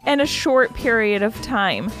in a short period of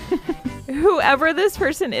time. Whoever this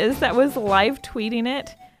person is that was live tweeting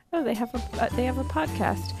it. Oh, they have a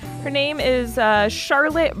podcast. Her name is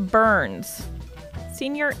Charlotte Burns,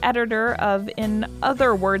 senior editor of In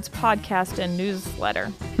Other Words podcast and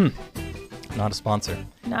newsletter. Not a sponsor.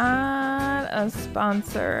 Not a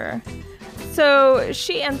sponsor. So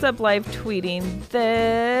she ends up live tweeting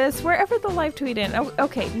this, wherever the live tweet in. Oh,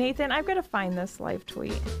 okay, Nathan, I've got to find this live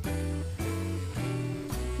tweet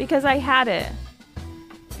because I had it.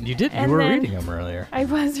 You did. You And were then- reading them earlier. I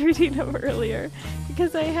was reading them earlier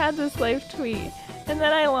because I had this live tweet and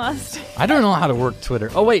then I lost it. I don't know how to work Twitter.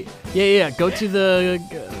 Oh wait, yeah. Go to the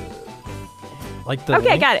like the.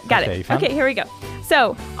 Okay, link. got it. you found Okay, here we go.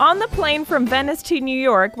 So, on the plane from Venice to New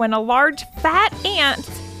York, when a large fat ant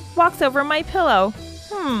walks over my pillow.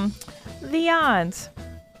 The odds.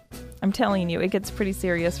 I'm telling you, it gets pretty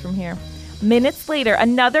serious from here. Minutes later,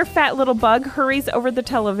 another fat little bug hurries over the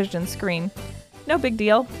television screen. No big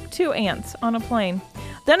deal. 2 ants on a plane.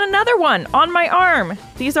 Then another one on my arm.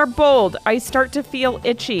 These are bold. I start to feel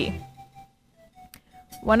itchy.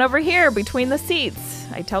 One over here between the seats.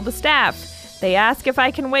 I tell the staff. They ask if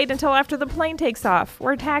I can wait until after the plane takes off.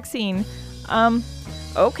 We're taxiing.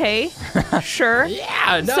 Okay. Sure.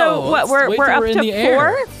 Yeah, no. So what? let's wait We're till up in the to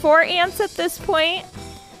air. four ants at this point.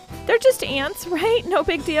 They're just ants, right? No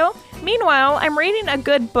big deal. Meanwhile, I'm reading a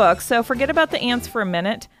good book, so forget about the ants for a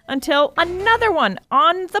minute until another one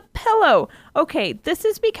on the pillow. Okay, this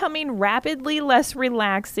is becoming rapidly less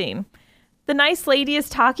relaxing. The nice lady is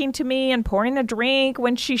talking to me and pouring a drink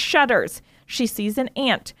when she shudders. She sees an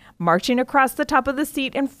ant marching across the top of the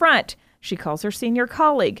seat in front. She calls her senior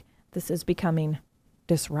colleague. This is becoming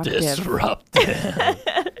disruptive.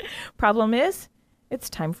 Problem is, it's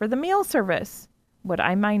time for the meal service. Would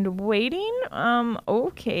I mind waiting?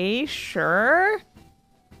 Okay, sure.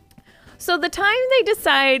 So the time they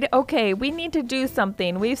decide, okay, we need to do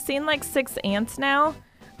something. We've seen like 6 ants now.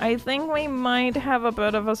 I think we might have a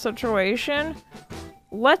bit of a situation.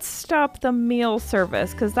 Let's stop the meal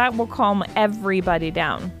service because that will calm everybody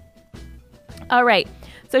down. All right.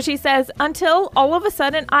 So she says, until all of a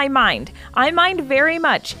sudden I mind. I mind very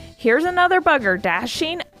much. Here's another bugger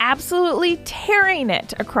dashing, absolutely tearing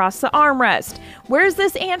it across the armrest. Where's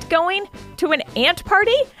this ant going? To an ant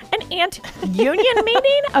party? An ant union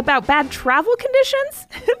meeting about bad travel conditions?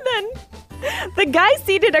 And then the guy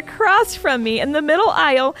seated across from me in the middle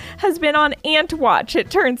aisle has been on ant watch, it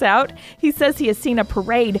turns out. He says he has seen a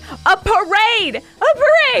parade of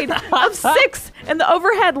 6 in the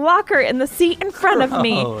overhead locker in the seat in front of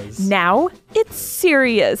me. Gross. Now it's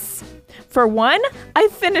serious. For one, I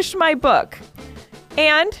finished my book.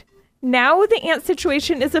 And now the ant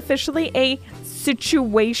situation is officially a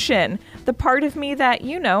situation. The part of me that,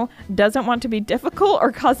 doesn't want to be difficult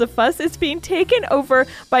or cause a fuss is being taken over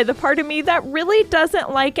by the part of me that really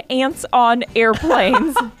doesn't like ants on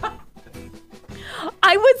airplanes.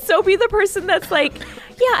 I would so be the person that's like,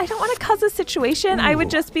 yeah, I don't want to cause a situation. I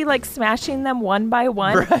would just be like smashing them one by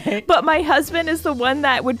one. Right. But my husband is the one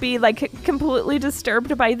that would be like completely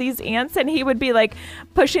disturbed by these ants, and he would be like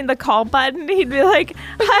pushing the call button. He'd be like,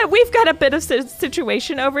 hi, we've got a bit of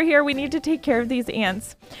situation over here. We need to take care of these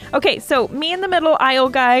ants. Okay, so me and the middle aisle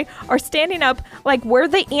guy are standing up like we're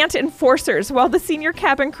the ant enforcers while the senior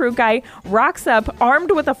cabin crew guy rocks up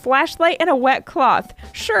armed with a flashlight and a wet cloth.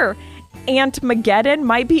 Sure, Ant-Mageddon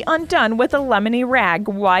might be undone with a lemony rag.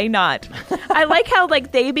 Why not? I like how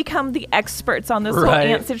like they become the experts on this whole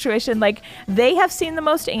ant situation. Like they have seen the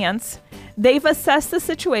most ants. They've assessed the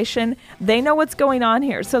situation. They know what's going on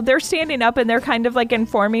here. So they're standing up and they're kind of like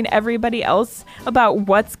informing everybody else about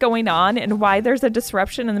what's going on and why there's a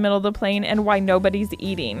disruption in the middle of the plane and why nobody's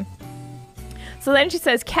eating. So then she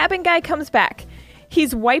says, cabin guy comes back.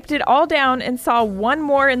 He's wiped it all down and saw one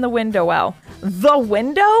more in the window well. The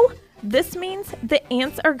window? This means the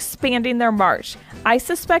ants are expanding their march. I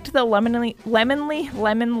suspect the lemony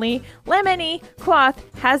cloth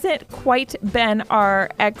hasn't quite been our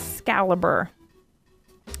Excalibur.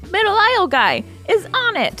 Middle aisle guy is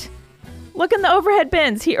on it. Look in the overhead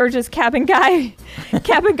bins, he urges cabin guy.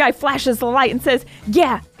 Cabin guy flashes the light and says,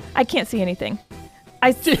 yeah, I can't see anything.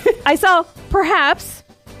 I saw perhaps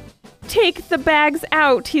take the bags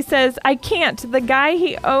out. He says, I can't. The guy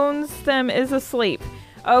he owns them is asleep.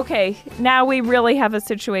 Okay, now we really have a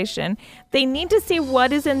situation. They need to see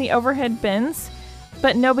what is in the overhead bins,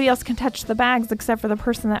 but nobody else can touch the bags except for the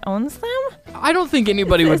person that owns them? I don't think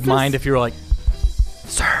anybody would Is mind this- if you were like,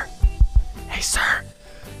 sir, hey, sir,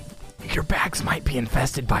 your bags might be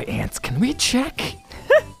infested by ants. Can we check?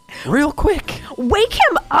 Real quick. Wake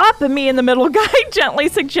him up, me in the middle guy gently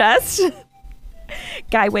suggests.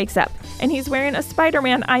 Guy wakes up, and he's wearing a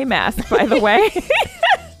Spider-Man eye mask, by the way.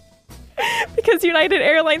 Because United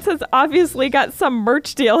Airlines has obviously got some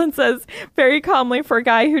merch deal and says very calmly for a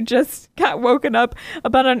guy who just got woken up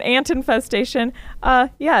about an ant infestation.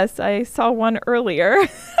 Yes, I saw one earlier.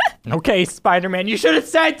 Okay, Spider-Man, you should have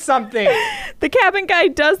said something. The cabin guy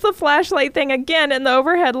does the flashlight thing again in the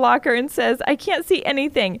overhead locker and says, I can't see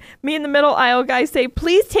anything. Me and the middle aisle guy say,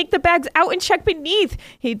 please take the bags out and check beneath.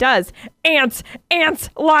 He does. Ants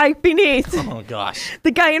lie beneath. Oh, gosh.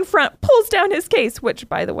 The guy in front pulls down his case, which,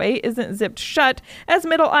 by the way, isn't zipped shut, as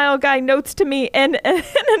middle aisle guy notes to me and an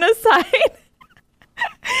aside.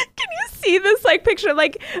 Can you see this picture?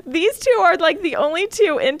 These two are the only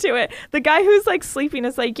two into it. The guy who's sleeping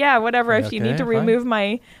is yeah, whatever. If you need to remove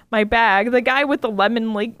my bag. The guy with the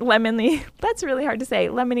lemony, that's really hard to say,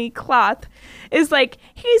 lemony cloth is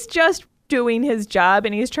he's just doing his job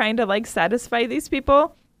and he's trying to satisfy these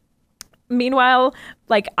people. Meanwhile,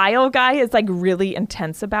 aisle guy is really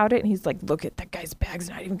intense about it, and he's look at that guy's bag's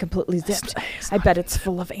not even completely zipped. I bet it's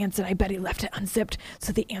full of ants, and I bet he left it unzipped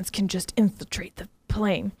so the ants can just infiltrate the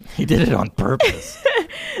plane. He did it on purpose.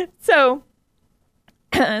 So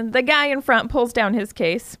the guy in front pulls down his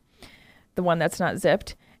case, the one that's not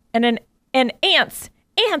zipped, and ants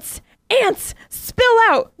spill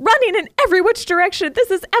out, running in every which direction. This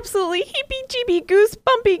is absolutely heebie-jeebie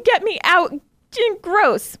goosebumpy, get me out,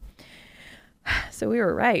 gross. So we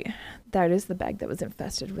were right. That is the bag that was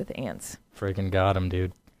infested with ants. Freaking got him,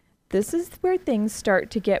 dude. This is where things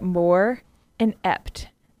start to get more inept.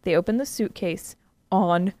 They open the suitcase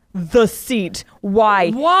on the seat. Why?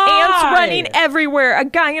 Ants running everywhere. A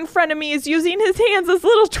guy in front of me is using his hands as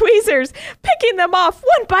little tweezers, picking them off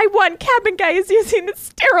one by one. Cabin guy is using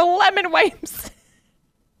sterile lemon wipes.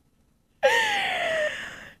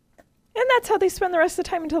 And that's how they spend the rest of the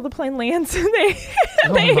time until the plane lands. They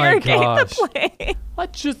irrigate the plane.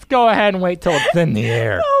 Let's just go ahead and wait till it's in the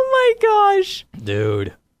air. Oh my gosh.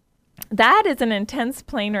 Dude. That is an intense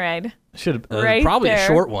plane ride. Should Right probably there. a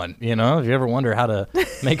short one, If you ever wonder how to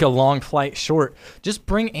make a long flight short, just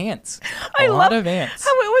bring ants. A lot of ants.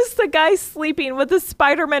 How it was the guy sleeping with a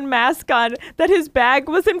Spider-Man mask on that his bag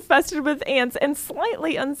was infested with ants and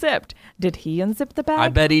slightly unzipped. Did he unzip the bag? I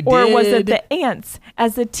bet he Or was it did. the ants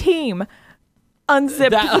as a team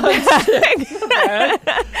unzipped the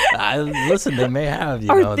bag? Listen, they may have,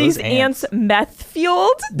 Are these those ants meth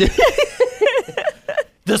fueled?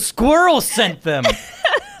 The squirrel sent them.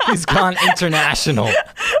 He's gone international.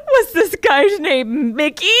 Was this guy's name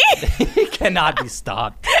Mickey? He cannot be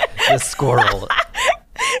stopped. The squirrel.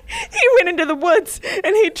 He went into the woods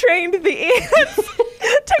and he trained the ants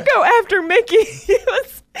to go after Mickey. He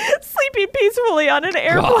was sleeping peacefully on an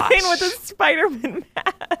airplane with a Spider-Man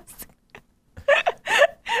mask.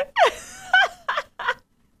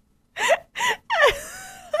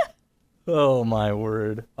 Oh, my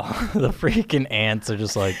word. The freaking ants are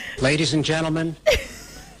just Ladies and gentlemen,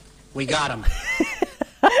 we got him.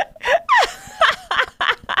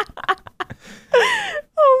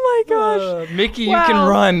 Oh my gosh. Mickey, Wow. you can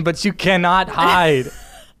run, but you cannot hide.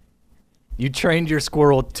 You trained your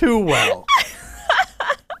squirrel too well.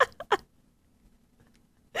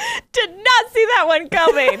 Did not see that one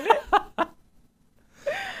coming.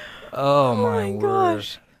 Oh, my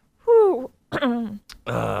gosh. Whew.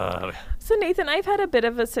 So Nathan, I've had a bit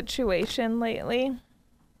of a situation lately.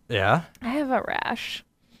 Yeah? I have a rash.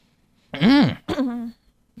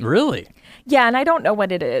 Really? Yeah, and I don't know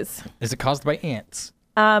what it is. Is it caused by ants?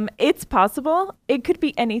 It's possible. It could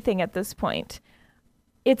be anything at this point.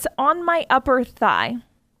 It's on my upper thigh.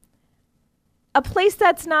 A place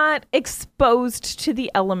that's not exposed to the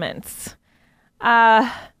elements. I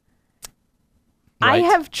Right.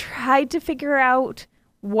 have tried to figure out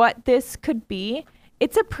what this could be.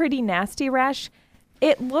 It's a pretty nasty rash.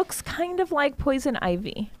 It looks kind of like poison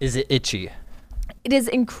ivy. Is it itchy? It is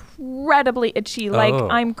incredibly itchy. Like Oh.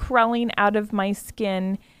 I'm crawling out of my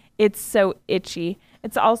skin. It's so itchy.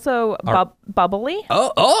 It's also bubbly.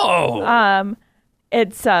 Oh!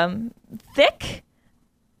 It's thick.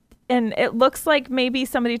 And it looks like maybe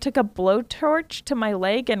somebody took a blowtorch to my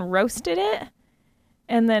leg and roasted it.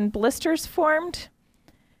 And then blisters formed.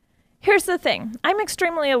 Here's the thing. I'm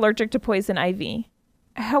extremely allergic to poison ivy.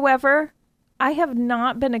 However, I have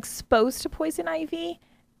not been exposed to poison ivy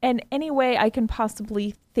in any way I can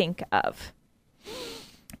possibly think of.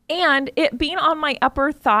 And it being on my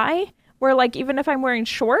upper thigh, where like even if I'm wearing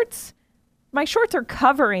shorts, my shorts are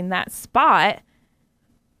covering that spot.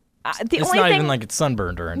 It's not even like it's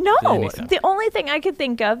sunburned or No, anything. the only thing I could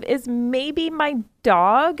think of is maybe my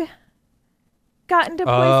dog got into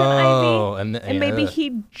poison ivy, and maybe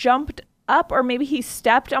he jumped up, or maybe he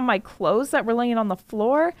stepped on my clothes that were laying on the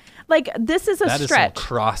floor. Like, this is a That is some stretch.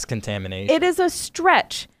 cross-contamination. It is a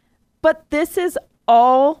stretch, but this is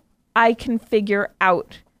all I can figure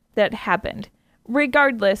out that happened.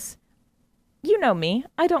 Regardless, you know me.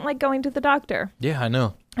 I don't like going to the doctor. Yeah, I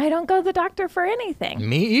know. I don't go to the doctor for anything.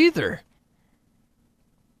 Me either.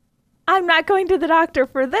 I'm not going to the doctor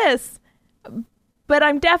for this, but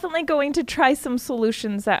I'm definitely going to try some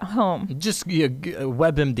solutions at home. Just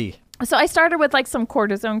WebMD. So I started with like some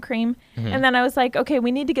cortisone cream, and then I was like, okay,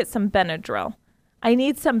 we need to get some Benadryl. I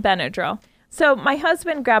need some Benadryl. So my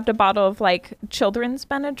husband grabbed a bottle of like children's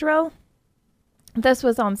Benadryl. This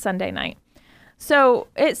was on Sunday night. So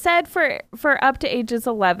it said for up to ages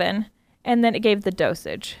 11, and then it gave the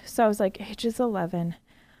dosage. So I was like, ages 11.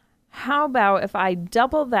 How about if I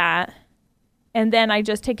double that, and then I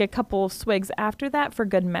just take a couple of swigs after that for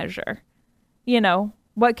good measure? You know,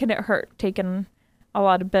 what can it hurt taking a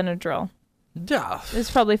lot of Benadryl? Yeah. It's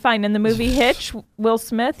probably fine. In the movie Hitch, Will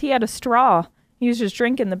Smith, he had a straw. He was just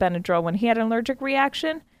drinking the Benadryl when he had an allergic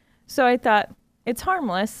reaction. So I thought, it's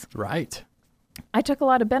harmless. Right. I took a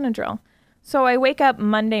lot of Benadryl. So I wake up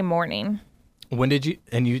Monday morning. When did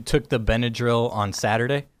you took the Benadryl on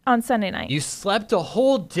Saturday? On Sunday night. You slept a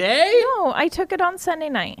whole day? No, I took it on Sunday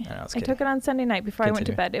night. I was I kidding. took it on Sunday night before I went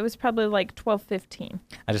to Continue. bed. It was probably like 12:15.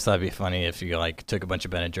 I just thought it'd be funny if you like took a bunch of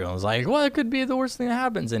Benadryl and was like, well, it could be the worst thing that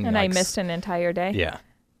happens. And And I like, missed an entire day. Yeah.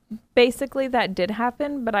 Basically, that did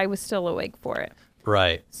happen, but I was still awake for it.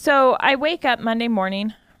 Right. So I wake up Monday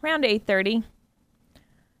morning around 8:30,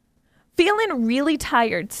 feeling really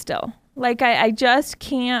tired still. Like I just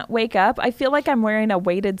can't wake up. I feel like I'm wearing a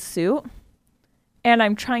weighted suit and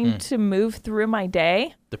I'm trying to move through my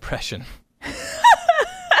day. Depression.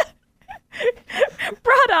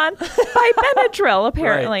 Brought on by Benadryl,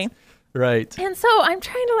 apparently. Right. And so I'm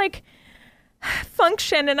trying to like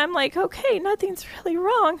function and I'm like, okay, nothing's really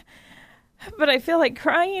wrong. But I feel like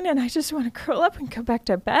crying and I just want to curl up and go back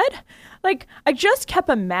to bed. Like I just kept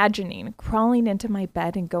imagining crawling into my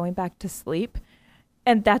bed and going back to sleep.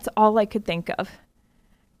 And that's all I could think of.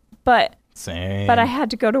 But Same. I had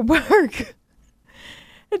to go to work.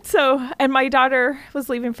 And my daughter was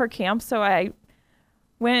leaving for camp, so I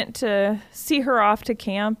went to see her off to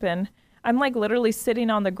camp, and I'm like literally sitting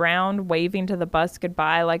on the ground waving to the bus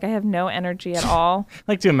goodbye. Like I have no energy at all. I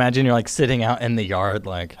like to imagine you're like sitting out in the yard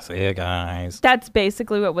like, see you guys. That's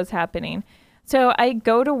basically what was happening. So I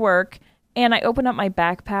go to work and I open up my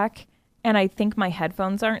backpack and I think my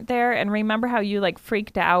headphones aren't there. And remember how you like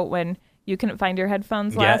freaked out when you couldn't find your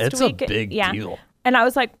headphones last Yeah, it's week? a big deal. And I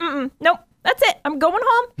was like, nope, that's it. I'm going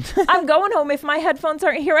home. I'm going home. If my headphones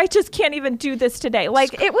aren't here, I just can't even do this today.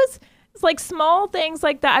 Like it's like small things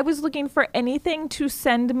like that. I was looking for anything to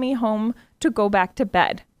send me home to go back to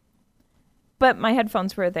bed. But my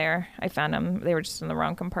headphones were there. I found them. They were just in the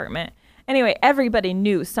wrong compartment. Anyway, everybody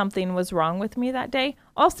knew something was wrong with me that day.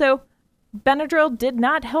 Also, Benadryl did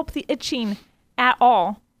not help the itching at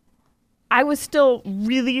all. I was still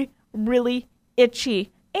really, really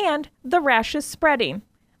itchy. And the rash is spreading.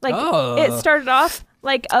 Like it started off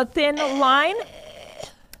like a thin line.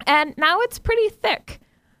 And now it's pretty thick.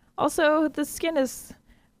 Also, the skin is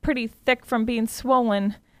pretty thick from being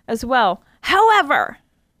swollen as well. However,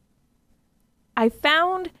 I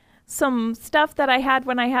found some stuff that I had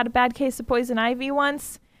when I had a bad case of poison ivy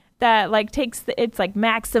once that like it's like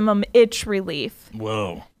maximum itch relief.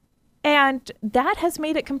 Whoa. And that has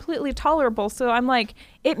made it completely tolerable. So I'm like,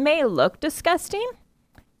 it may look disgusting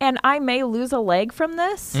and I may lose a leg from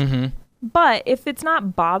this, but if it's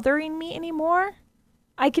not bothering me anymore,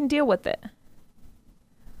 I can deal with it.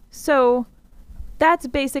 So that's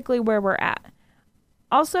basically where we're at.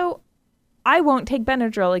 Also, I won't take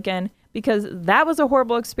Benadryl again because that was a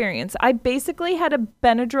horrible experience. I basically had a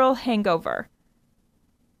Benadryl hangover.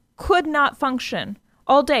 Could not function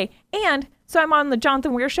all day. And so I'm on the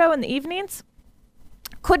Jonathan Weir show in the evenings.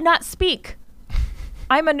 Could not speak.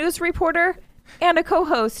 I'm a news reporter and a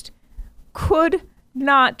co-host. Could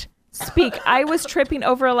not speak. I was tripping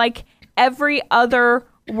over like every other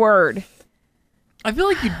word. I feel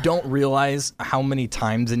like you don't realize how many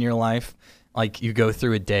times in your life like you go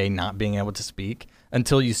through a day not being able to speak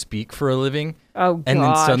until you speak for a living. Oh, gosh. And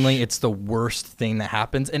then suddenly it's the worst thing that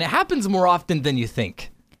happens. And it happens more often than you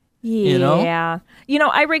think. Yeah. You know? You know,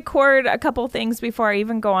 I record a couple things before I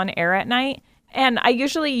even go on air at night. And I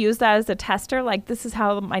usually use that as a tester. Like, this is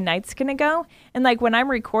how my night's going to go. And like when I'm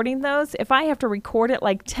recording those, if I have to record it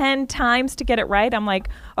like 10 times to get it right, I'm like,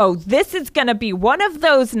 oh, this is going to be one of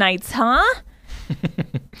those nights, huh?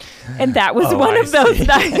 And that was one of those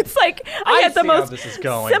nights. Like I had the most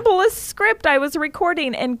simplest script I was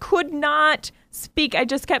recording and could not speak. I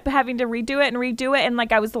just kept having to redo it. And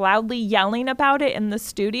like I was loudly yelling about it in the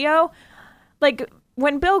studio. Like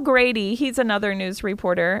when Bill Grady, he's another news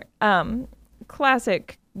reporter,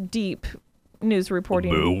 classic deep news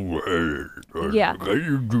reporting. Yeah.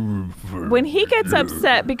 When he gets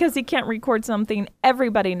upset because he can't record something,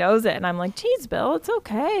 everybody knows it. And I'm like, geez, Bill, it's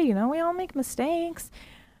okay. You know, we all make mistakes.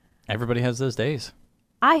 Everybody has those days.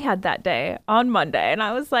 I had that day on Monday, and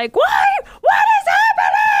I was like, "Why? What is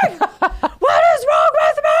happening? What is wrong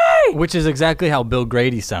with me?" Which is exactly how Bill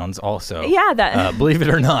Grady sounds also. Yeah, that. Believe it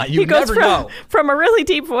or not, you he goes never know. from a really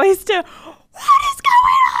deep voice to, "What is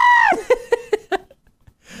going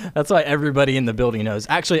on?" That's why everybody in the building knows.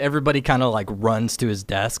 Actually, everybody kind of like runs to his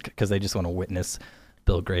desk because they just want to witness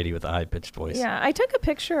Bill Grady with a high-pitched voice. Yeah, I took a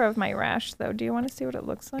picture of my rash, though. Do you want to see what it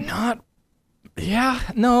looks like?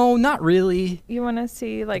 No, not really. You want to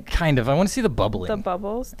see, like, Kind of. I want to see the bubbling. the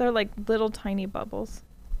bubbles? They're like little tiny bubbles.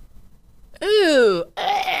 Ew,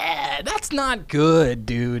 that's not good,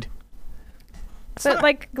 dude. But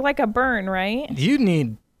like a burn, right? You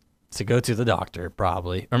need to go to the doctor,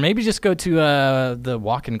 probably. Or maybe just go to the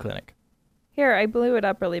walk-in clinic. Here, I blew it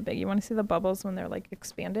up really big. You want to see the bubbles when they're, like,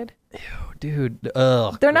 expanded? Ew, dude.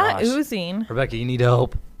 Ugh. They're not gosh. oozing. Rebecca, you need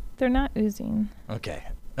help. They're not oozing. Okay.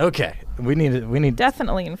 We need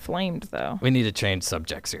Definitely inflamed, though. we need to change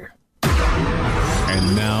subjects here.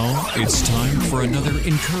 And now it's time for another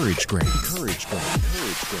Encourage Grade.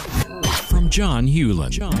 From John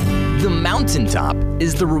Hewlin. The mountaintop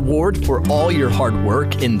is the reward for all your hard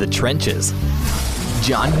work in the trenches.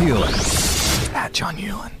 John Hewlin. At John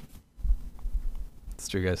Hewlin. It's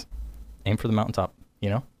true, guys. Aim for the mountaintop, you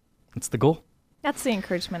know? It's the goal. That's the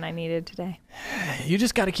encouragement I needed today. You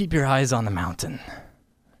just got to keep your eyes on the mountain.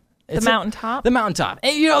 The mountaintop? The mountaintop.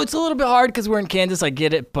 And, it's a little bit hard because we're in Kansas. I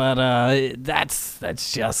get it, but that's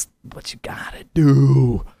just what you got to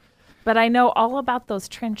do. But I know all about those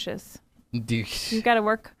trenches. You got to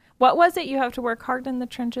work. What was it? You have to work hard in the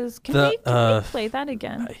trenches. Can we play that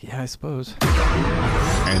again? Yeah, I suppose.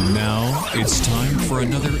 And now it's time for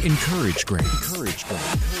another Encourage Grade.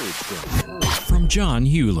 From John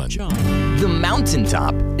Hewlin. The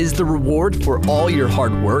mountaintop is the reward for all your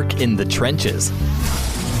hard work in the trenches.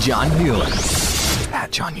 John Hewlin.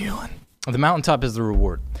 At John Hewlin. The mountaintop is the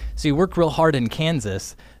reward. So you work real hard in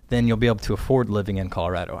Kansas, then you'll be able to afford living in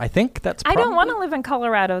Colorado. I think that's I don't want to live in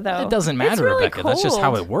Colorado, though. It doesn't matter, it's really Rebecca. That's just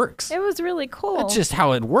how cold. it works. It was really cool. That's just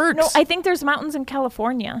how it works. No, I think there's mountains in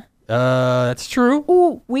California. That's true.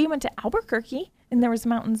 Ooh, we went to Albuquerque, and there was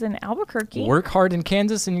mountains in Albuquerque. Work hard in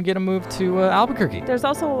Kansas, and you get a move to Albuquerque. There's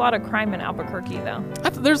also a lot of crime in Albuquerque, though.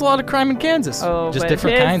 There's a lot of crime in Kansas. Oh, just but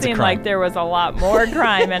different it kinds of seemed crime. like there was a lot more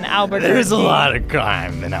crime in Albuquerque. There's a lot of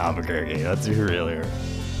crime in Albuquerque. That's really.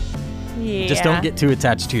 Yeah. Just don't get too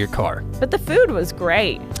attached to your car. But the food was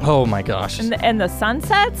great, Oh my gosh. and the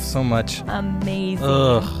sunsets, So much. amazing.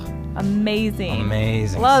 Ugh. Amazing.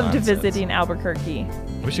 Amazing Loved sunsets. visiting Albuquerque.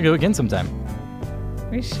 We should go again sometime.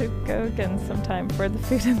 We should go again sometime for the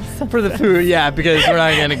food and the sunset. For the food, yeah, because we're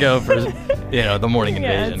not gonna go for the morning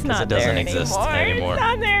invasion it's because not it doesn't there exist anymore. It's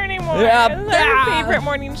not there anymore. Yeah. Our favorite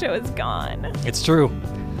morning show is gone. It's true.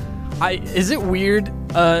 Is it weird?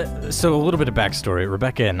 So a little bit of backstory.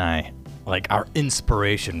 Rebecca and I, like, our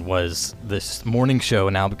inspiration was this morning show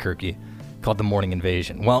in Albuquerque called The Morning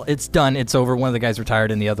Invasion. Well, it's done. It's over. One of the guys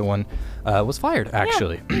retired, and the other one was fired.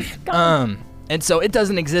 Actually. Gone. And so it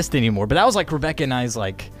doesn't exist anymore. But that was like Rebecca and I's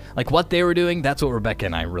like what they were doing. That's what Rebecca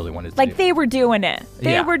and I really wanted to do. Like they were doing it.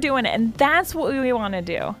 They Yeah. were doing it, and that's what we want to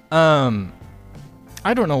do.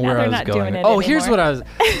 I don't know where I they're was not going. doing it Oh, here's anymore. what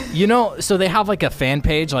I was. So they have like a fan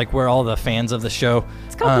page, like where all the fans of the show.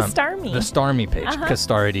 It's called the Starmy. The Starmy page, because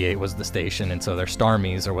Star 88 was the station, and so their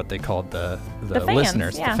Starmies are what they called the fans,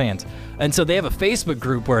 listeners, yeah. the fans. And so they have a Facebook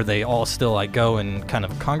group where they all still like go and kind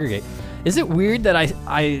of congregate. Is it weird that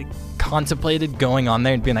I contemplated going on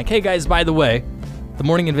there and being like, hey guys, by the way, the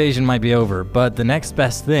morning invasion might be over, but the next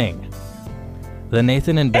best thing, the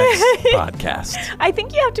Nathan and Bex podcast. I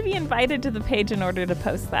think you have to be invited to the page in order to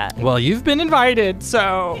post that. Well, you've been invited,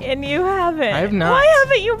 so And you haven't. I have not. Why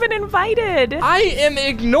haven't you been invited? I am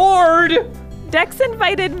ignored. Dex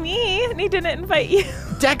invited me, and he didn't invite you.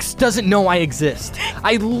 Dex doesn't know I exist.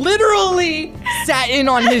 I literally sat in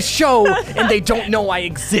on his show, and they don't know I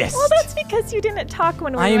exist. Well, that's because you didn't talk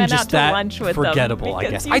when we I am went just out to that lunch with forgettable, them. I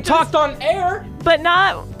because guess. you I just- talked on air. But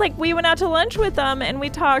not, like, we went out to lunch with them, and we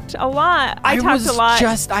talked a lot. I talked a lot.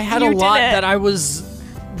 I had You a lot didn't that I was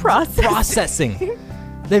processing.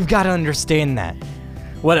 They've got to understand that.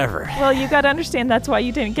 Whatever. Well, you got to understand that's why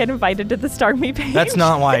you didn't get invited to the Starmy page. That's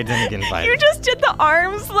not why I didn't get invited. You just did the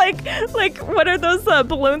arms, like what are those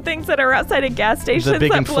balloon things that are outside of gas stations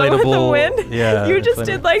big that blow in the inflatable- wind? yeah, You just inflatable.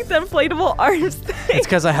 did like the inflatable arms thing. It's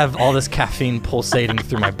because I have all this caffeine pulsating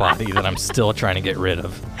through my body that I'm still trying to get rid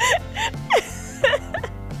of.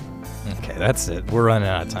 Okay, that's it. We're running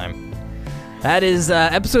out of time. That is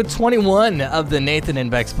episode 21 of the Nathan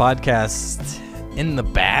and Bex podcast in the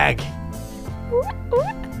bag.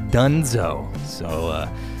 Dunzo. So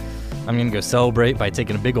I'm going to go celebrate by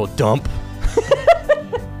taking a big old dump.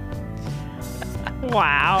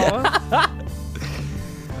 Wow.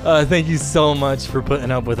 Thank you so much for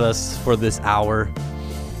putting up with us for this hour.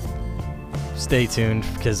 Stay tuned,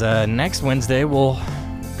 because next Wednesday we'll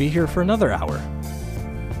be here for another hour.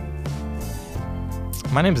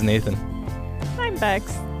 My name's Nathan. I'm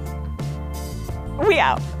Bex. We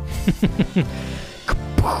out.